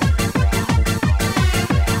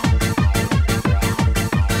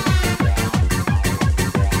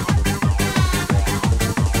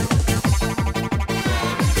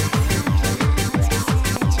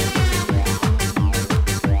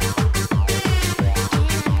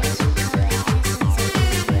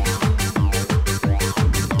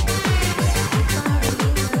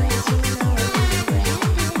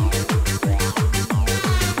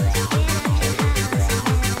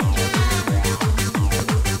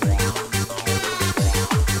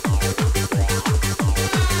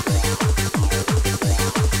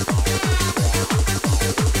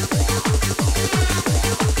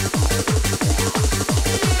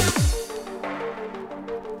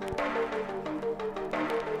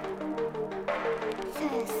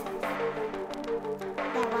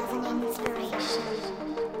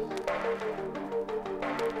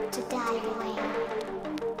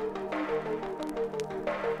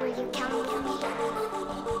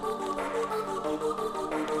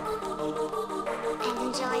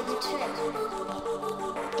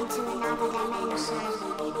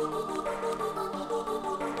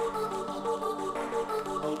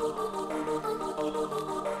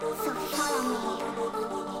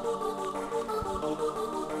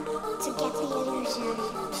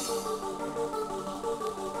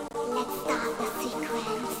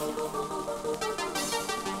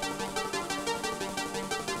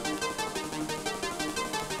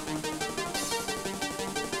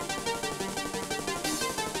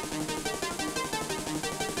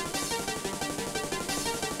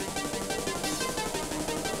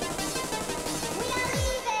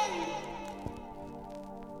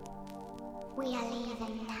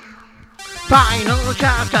 Final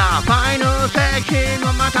chapter, final section.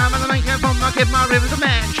 One more time on the microphone, I give my river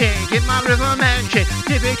mansion, give my river mansion.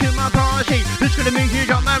 Give it to my posse. Who's gonna make you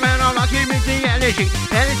jump around? I'll lock you with the energy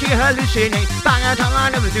hallucinate. Bang out time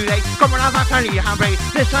I never do late. Come on, I'm finally hungry.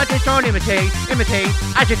 This I just don't imitate,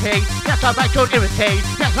 agitate. Yes, I'm back to imitate.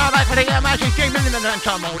 Yes, I'm back for the magic game. Minimal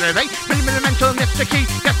motivate, minimal mental, that's the key.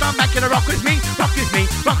 Yes, I'm back to the rock with me, rock with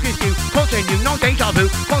me, rock with you. Continue, no deja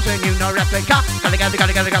vu. Continue, no replica. Gotta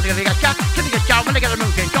get down when I get a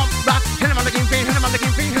moon, jump back, hit him on the game pin, hit him on the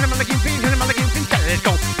game pin, hit him on the game pin, hit him on the game pin, let's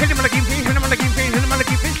go. Hit him on the game pin, hit him on the game pin, hit him on the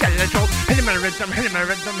game pin, let's go. Hit him on the rhythm, hit him on the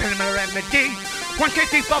rhythm, hit him on the remedy. 1, 2,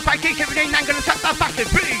 3, 4, 5, 6, 7, 8, 9, gonna set that back and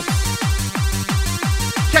free.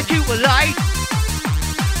 Set you alive.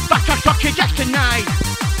 Baktrak structure just tonight.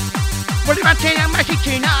 What about saying I'm magic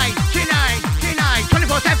tonight,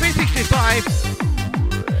 24/7, 65.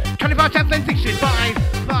 24/7, 65,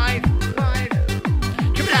 5.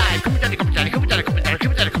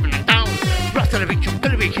 Come down. Rock to the beat, jump to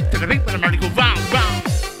the beat, hit to the beat, but I'm ready to go round.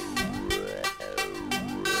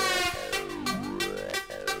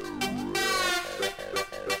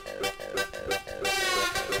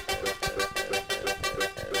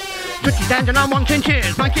 Switching down and I'm wanting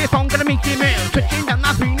cheers. My key phone gonna make you meal. Switching down,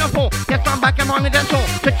 I've been a four. Yes, I'm back, I'm on with that soul.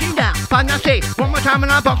 Switching down, 5 now 6. One more time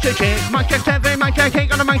and I'll box the cheers. Mic check 7, mic check 8,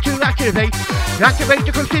 got a mic to activate. Activate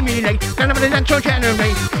to stimulate. Gonna be the dance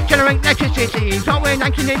generate. Generate electricity. Flowing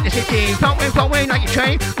like you need the city. Flowing like a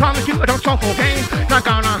train. Promise you I don't stop for gain. Not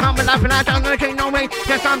gonna harm me laughing out down the chain, no way.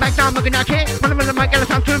 Yes, I'm back down looking at it. When I'm on the mic, it'll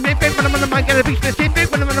sound too limpid. When I'm on the mic, it'll be specific.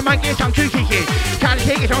 When I'm on the mic, it'll sound too cheeky. Try to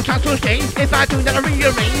take it, don't sound so strange. If I do that, I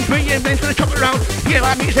rearrange. Reinvent to the top around. Hear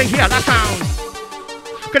that music, hear that sound.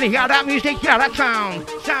 Gonna hear that music, hear that sound.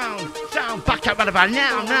 Baktrak right about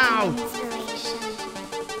now.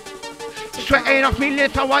 Sweating off me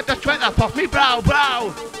lips, I wipe the sweat up off me brow.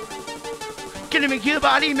 Gonna make your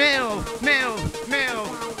body move.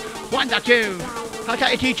 1, 2. How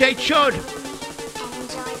that DJ should.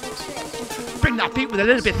 Bring that beat with a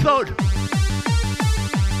little bit thud.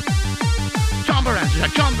 Jump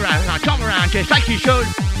around, just like you should.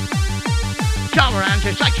 Jump around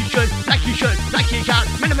just like you should, like you should, like you should.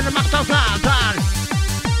 Minimum master plan.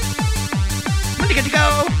 When you get to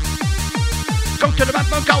go to the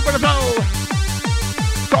bumper, go with the flow.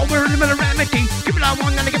 Go with the middle remedy. Give me that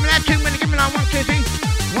one, and give me that two, and give me that 1, 2, 3.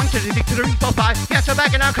 1 to the 6 to the 3, 4, 5. Yes, I'm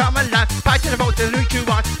back and I'm coming alive. 5 to the 4 to the 3, 2,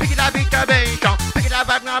 1. Pick it up, beat the bass on. Pick it up,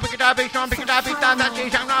 now, pick it up, bass on. Pick it up, beat the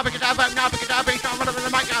bass on. Now, pick it up, now, pick it up, bass on. Whatever the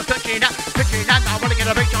mic, I'm touching that. I wanna get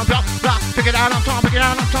a bass on, blah, blah. Pick it out, I'm talking, pick it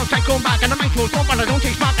out, I'm talking. Take home back, and the main tool, don't wanna, don't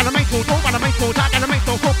take smart. And the main tool, don't wanna, main tool, talk. And the main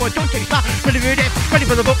tool, go for it, don't take smart. Ready for this, ready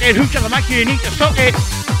for the book, and who's on the mic, you need to soak it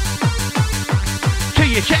to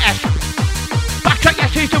your chest. Baktrak,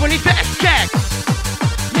 yes, he's doing his best, check.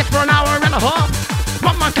 Yes, for an hour and a half.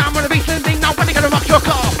 One more time with a beat and thing, now when they gonna rock your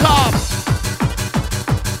car.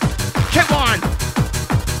 Check one.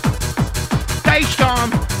 Bass drum.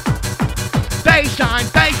 Bass line,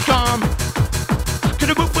 bass drum. To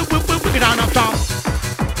the whoop, boogie down up top.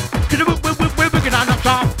 To the whoop, boogie down up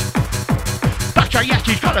top. Baktrak, yes,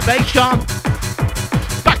 he's got a bass drum.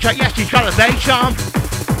 Baktrak, yes, he's got a bass drum.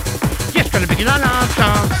 Yes, gonna begin on up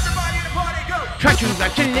top. Try to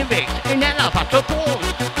write the lyrics in that love after balls.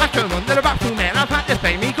 I turn on the bathroom and I've had to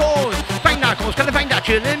pay me goals. Find that goals, gonna find that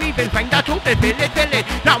chillin', even find that hope, they fill it.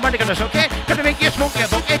 Now when they gonna soak it, gonna make you smoke it,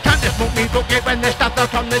 book it. Time to smoke me, book it when they start out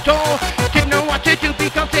from the door. Didn't know what to do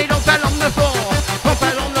because they don't fell on the floor. Don't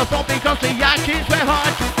fell on the floor because the ashes were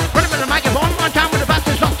hot. Run with the microphone one time with the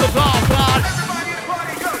bastards off the blood.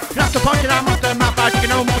 Love to punch it, I'm off the map, I take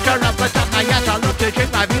no more to love the top. Now yes, I love to drink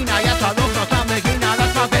my vina, yes, I love to time the gina. That's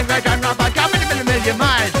my favorite genre, but your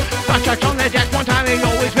mind. Baktrak's on the deck one time, he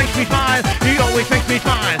always makes me smile. He always makes me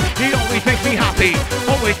smile. He always makes me happy.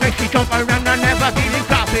 Always makes me jump around and never feeling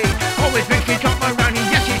crappy. Always makes me jump around, and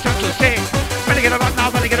yes, he's such a sick. Ready to get a rock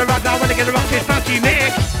now, ready to get a rock now, ready to get a rock this fancy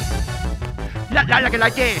mix. Like it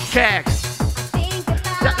like this, check.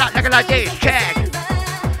 Like it like this, check.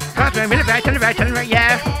 Can't swim in the right,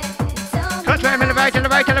 yeah. Can't swim in the right,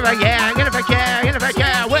 yeah. In the right,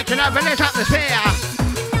 yeah. Working up in this atmosphere.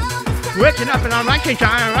 Working up and I'm rise and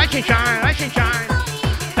shine.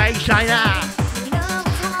 Bassline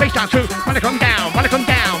Bassline too. Wanna come down. Rock it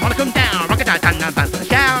down, down.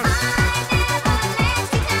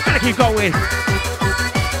 Gotta keep going.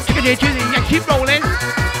 Take it to the yeah, keep rolling.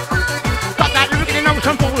 Got that lyric in over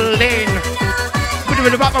some folding.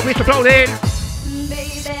 With the rock, but we're exploding.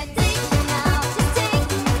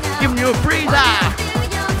 Giving you a breather.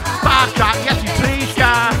 Baktrak, yes you please,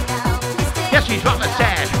 yeah. Yes, he's what I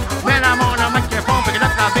said. When I'm on a microphone, picking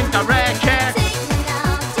up that vintage red chair.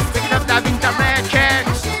 Picking up that vintage red chair.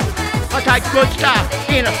 I take good stuff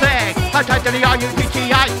in effect. I take the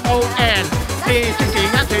R-U-T-T-I-O-N. Being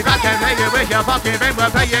 16 and 2, that's radio with your fucking ring.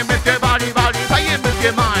 We're playing with your body, playing with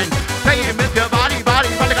your mind. Playing with your body,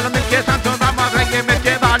 gonna make you sound so bad. Playing with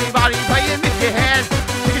your body, playing with your head.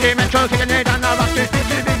 Taking your mental, taking it down the rock to 50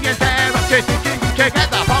 million there. Rock to 50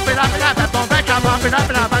 together. Pump it up, pump it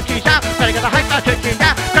up, and she's out. Gotta get a hype out, touching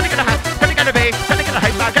down. Gotta get a hype, gotta get a bass. Gotta get a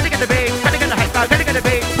hype out, gotta get a bass. Gotta get a hype out, gotta get a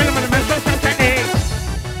bass. Minimum sound technique.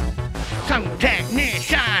 Sound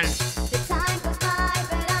technician.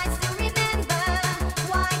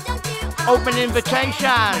 Open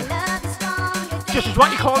invitation. This is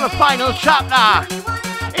what you call the final chapter.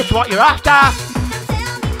 It's what you're after.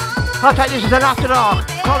 I'll take this as an after dark.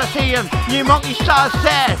 Coliseum, New Monkey Star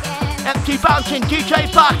set. Empty Bouncin, DJ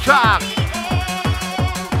Baktrak.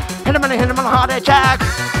 Hit him on a heart attack.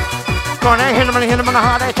 Go on, hit him on a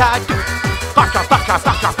heart attack. Baktrak.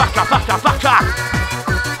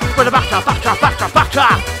 With a Baktrak.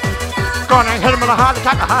 Go on, hit him on a heart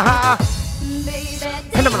attack.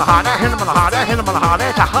 Hit him on the heart attack. Hit him on the heart attack. Hit him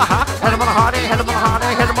on the heart attack. Hit him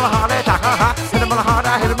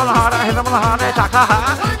on the heart attack.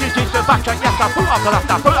 This is the Baktrak, yes, I pull up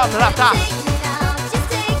the left.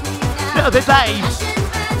 Little bit bass.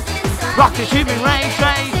 Rock is human race.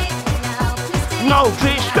 No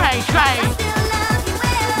disgrace.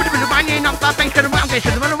 Winding up that bass, gonna round this,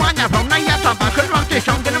 and gonna wind that from now. Yes, I'm back, gonna rock this,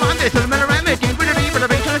 I'm gonna round this, and I'm gonna remedy. With a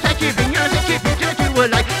bass, and a set you, and a set you, to a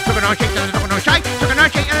light. So gonna shake, and so gonna shake, so gonna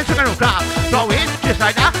shake, and so gonna clap. Flowing, just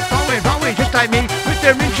like that, flowing, just like me. With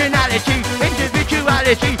the originality,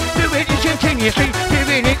 individuality. Doing it continuously,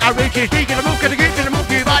 doing it originally. Gonna move your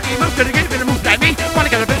body, gonna move like me. Wanna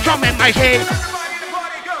get a bit strong in my seat.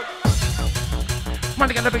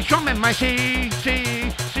 Wanna get a bit strong in my seat.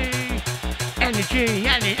 Energy.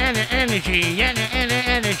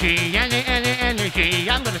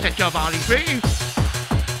 I'm gonna set your body free.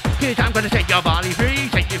 Yes, I'm gonna set your body free.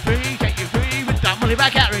 Set you free with that money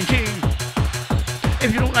back guarantee.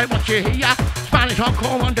 If you don't like what you hear, Spanish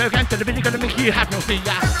hardcore underground to the beat, gonna make you have no fear.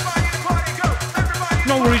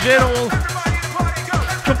 No worries at all.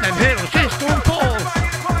 them hills, system fall.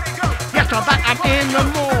 Yes, I'm back, I'm in the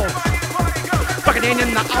mall. Fucking in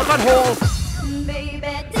the Albert Hall.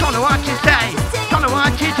 Don't know what to say, don't know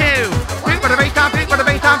what to do. Beat with the bass down, beat with the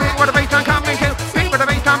bass down, beat with the bass down, coming to. Beat with the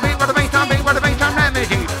bass down, beat with the bass down, beat with the bass down,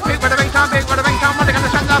 remedy. Beat with the bass down, beat with the bass down, what are they gonna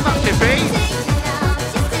set that bastard free?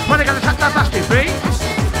 What are they gonna set that bastard free?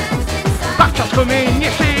 Baktrak's coming,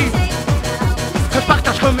 you see. Cause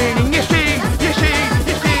Baktrak's coming, and you see, you see,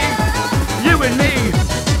 you see. You and me.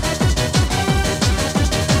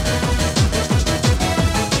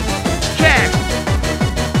 Check.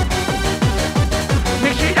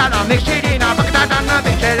 Mix it in, mix it in,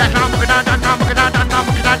 mix it in, mix it in,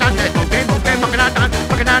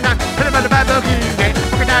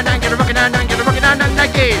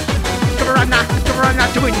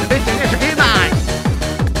 doing the business again, man.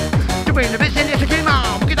 Doing the business again,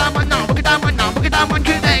 man. Look at that one now, look at that one now, look at that one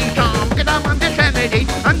today, Tom. Look at that one, this remedy.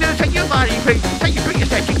 I'm gonna set your body free, set you free, you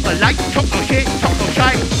set you for life. Talk no shit, talk no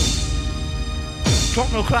shite.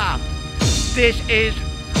 Talk no crap. This is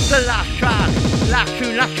the last track. Last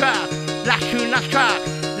tune, last track. Last tune, last track.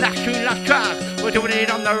 Last tune, last track. We're doing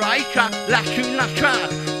it on the right track. Last tune, last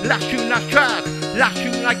track. Last tune, last track. Last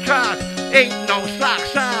tune, last track. Ain't no slack,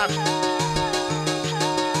 slack.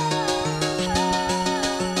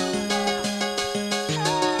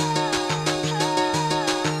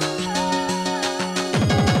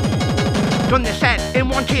 Done the set in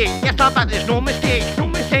one take. Yes, I bet there's no mistake. No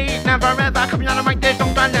mistake, never ever. Coming out of my there's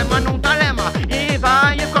no dilemma, no dilemma. If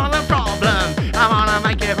I've got a problem, I wanna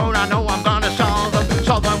make it whole. I know I'm gonna solve them.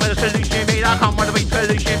 Solve them with a solution. Made I come with a big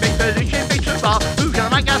solution, big solution, big super. Who's gonna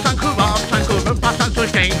make us uncool up? Uncool up, pass on to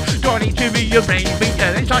shame. Don't need to be your brain. Beat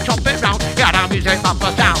the inside, chop it round. Yeah, that music up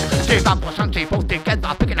or down. Say bump or something, both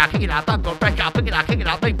together. Pick it up, kick it up, bump or break up, pick it up, kick it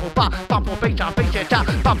up, bump or bump or bass up, bass it up,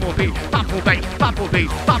 bump or beat, bump or bass, bump or beat,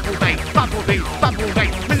 bump or bass, bump or beat, bump or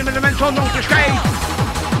bass. Minimal no disgrace.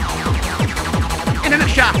 In a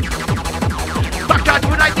mixture. Baktrak do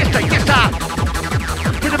it like this, yes sir.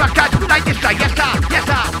 With the Baktrak do it like this, yes sir, yes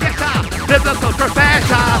sir, yes sir. Biblical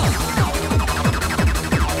professor.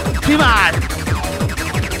 Come on.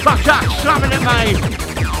 Baktrak slamming it, mate.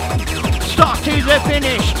 Start to the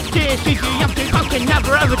finish. This is the empty fucking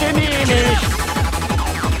never ever diminish.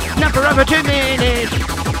 Never ever diminish.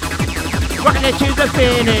 Rocking it to the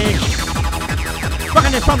finish.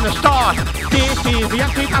 Rocking it from the start. This is the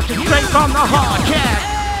empty bastard straight from the heart. Yeah.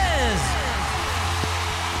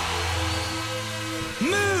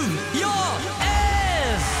 Move your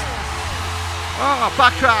ass. Oh,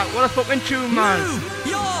 Baktrak, what a fucking tune, man. Move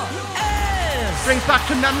your ass. Brings back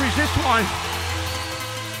to memories this one.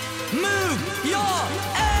 Move your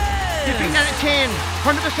ass. You've been at it 10,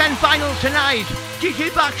 100% final tonight.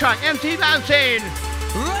 GG Baktrak, MC Bouncin.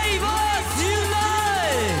 Ravers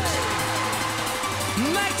unite!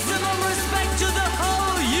 Maximum respect to the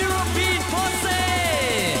whole European posse!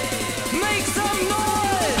 Make some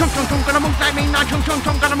noise! Chum chum chum, gonna move like me now. Chum chum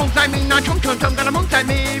chum, gonna move like me now. Chum chum chum, gonna move like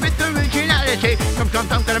me with originality. Chum chum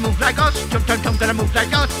chum, gonna move like us. Chum chum chum, gonna move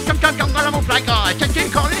like us. Chum chum chum, gonna move like us.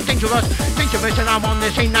 Just call it dangerous. Dangerous, and I'm on the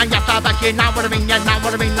scene now. Yes, I'm back here now. What I mean, yeah, now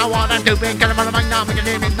what I mean, now what I'm doing. Get him on the mic now, make it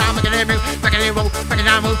in, now make it in, make it in, roll, make it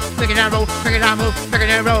down, move, make it down, roll, make it down, move, make it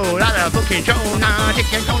in, roll. Out of booking show now,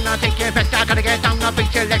 take it, fast, I gotta get down, now,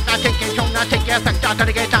 big select, I take it, show now, take it, fast, I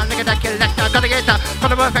gotta get down, look at that select, I gotta get down, for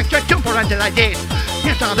the perfect, just jump around like this.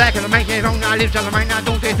 Yes, I'm back and I make it wrong, I live on the mic now,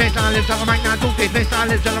 don't dismiss, I live on the mic now, don't dismiss, I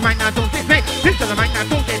live on the mic now, don't dismiss, live on the mic now,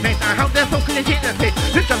 don't dismiss, I hope they're fucking legit,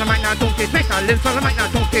 live on the mic now, don't dismiss, I live on the mic now,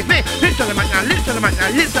 don't dismiss, live on the mic now, live on the mic now,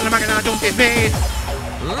 live on the mic now, don't dismiss.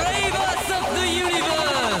 Ravers of the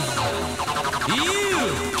universe! You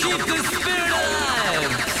keep the spirit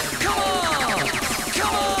alive! Come on!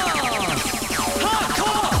 Come on!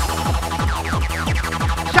 Hardcore!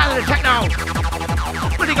 Sound of the techno!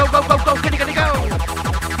 Ready go, go, go, go, gonna go!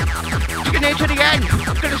 Taking it to the end!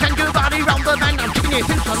 Gonna send your body round the bend, I'm taking it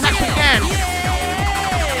into the next again!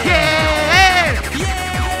 Yeah! Yeah!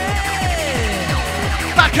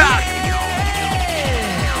 Baktrak!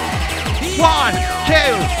 1, 2,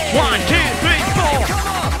 1, 2, 3, 4.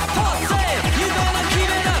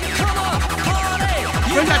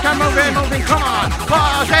 Bring that time moving, come on,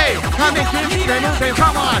 party. Coming to me, they're moving,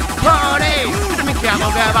 come on, party. To make you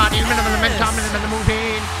move your body, minimal momentum, minimal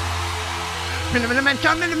moving. Minimal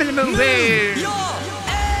momentum, minimal moving. Move your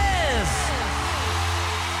ass.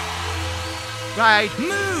 Right.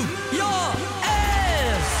 Move your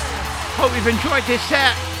ass. Hope you've enjoyed this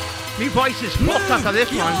set. My voice is fucked after this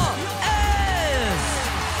one.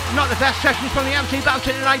 Not the best sessions from the MC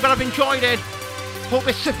Bouncin tonight, but I've enjoyed it. Hope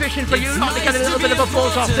it's sufficient for you not to get a little bit of a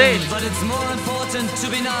buzz off this. But it's more important to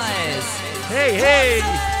be nice. Hey, hey!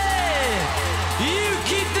 You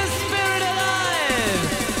keep the spirit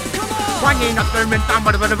alive. Come on. Wanging up the rhythm,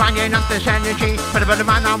 but wanging up this energy. But the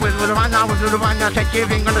man on with the man on with the one that said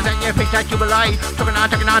giving on the thing you think that you will lie. Talking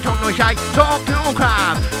out, talk no shy. Talk no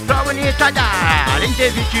crap. Throwing it to that.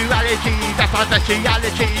 Individuality, that's not the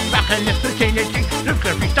reality. Back in the vicinity. Look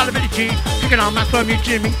at freestylability. Picking on my from you,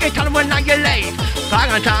 Jimmy. It's time when I get late. Flag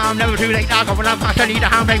on time, never too late. I'll go when I'm fast. I need a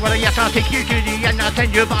handbrake. Well, yes, I'll take you to the end. I'll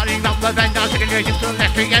send your body round the bend. I'll take you to the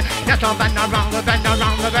left again. Yes, I'll bend around the bend,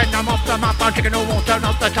 around the bend. I'm off the map. I'm taking the water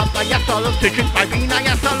off the top. Yes, I love to drink my vina.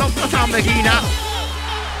 Yes, I love the Samahina.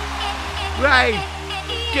 Right.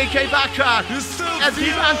 DJ Baktrak.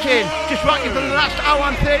 MC Bouncin. Just rocking for the last hour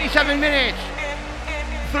and 37 minutes.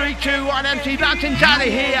 3, 2, 1. MC Bouncin's out of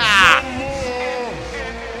here.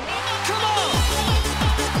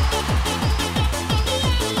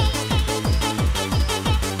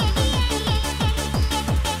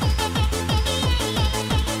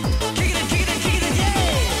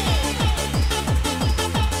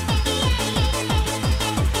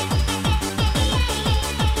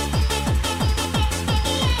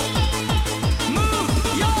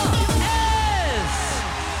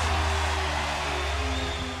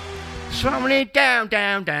 Throwing it down,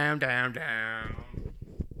 down, down, down, down.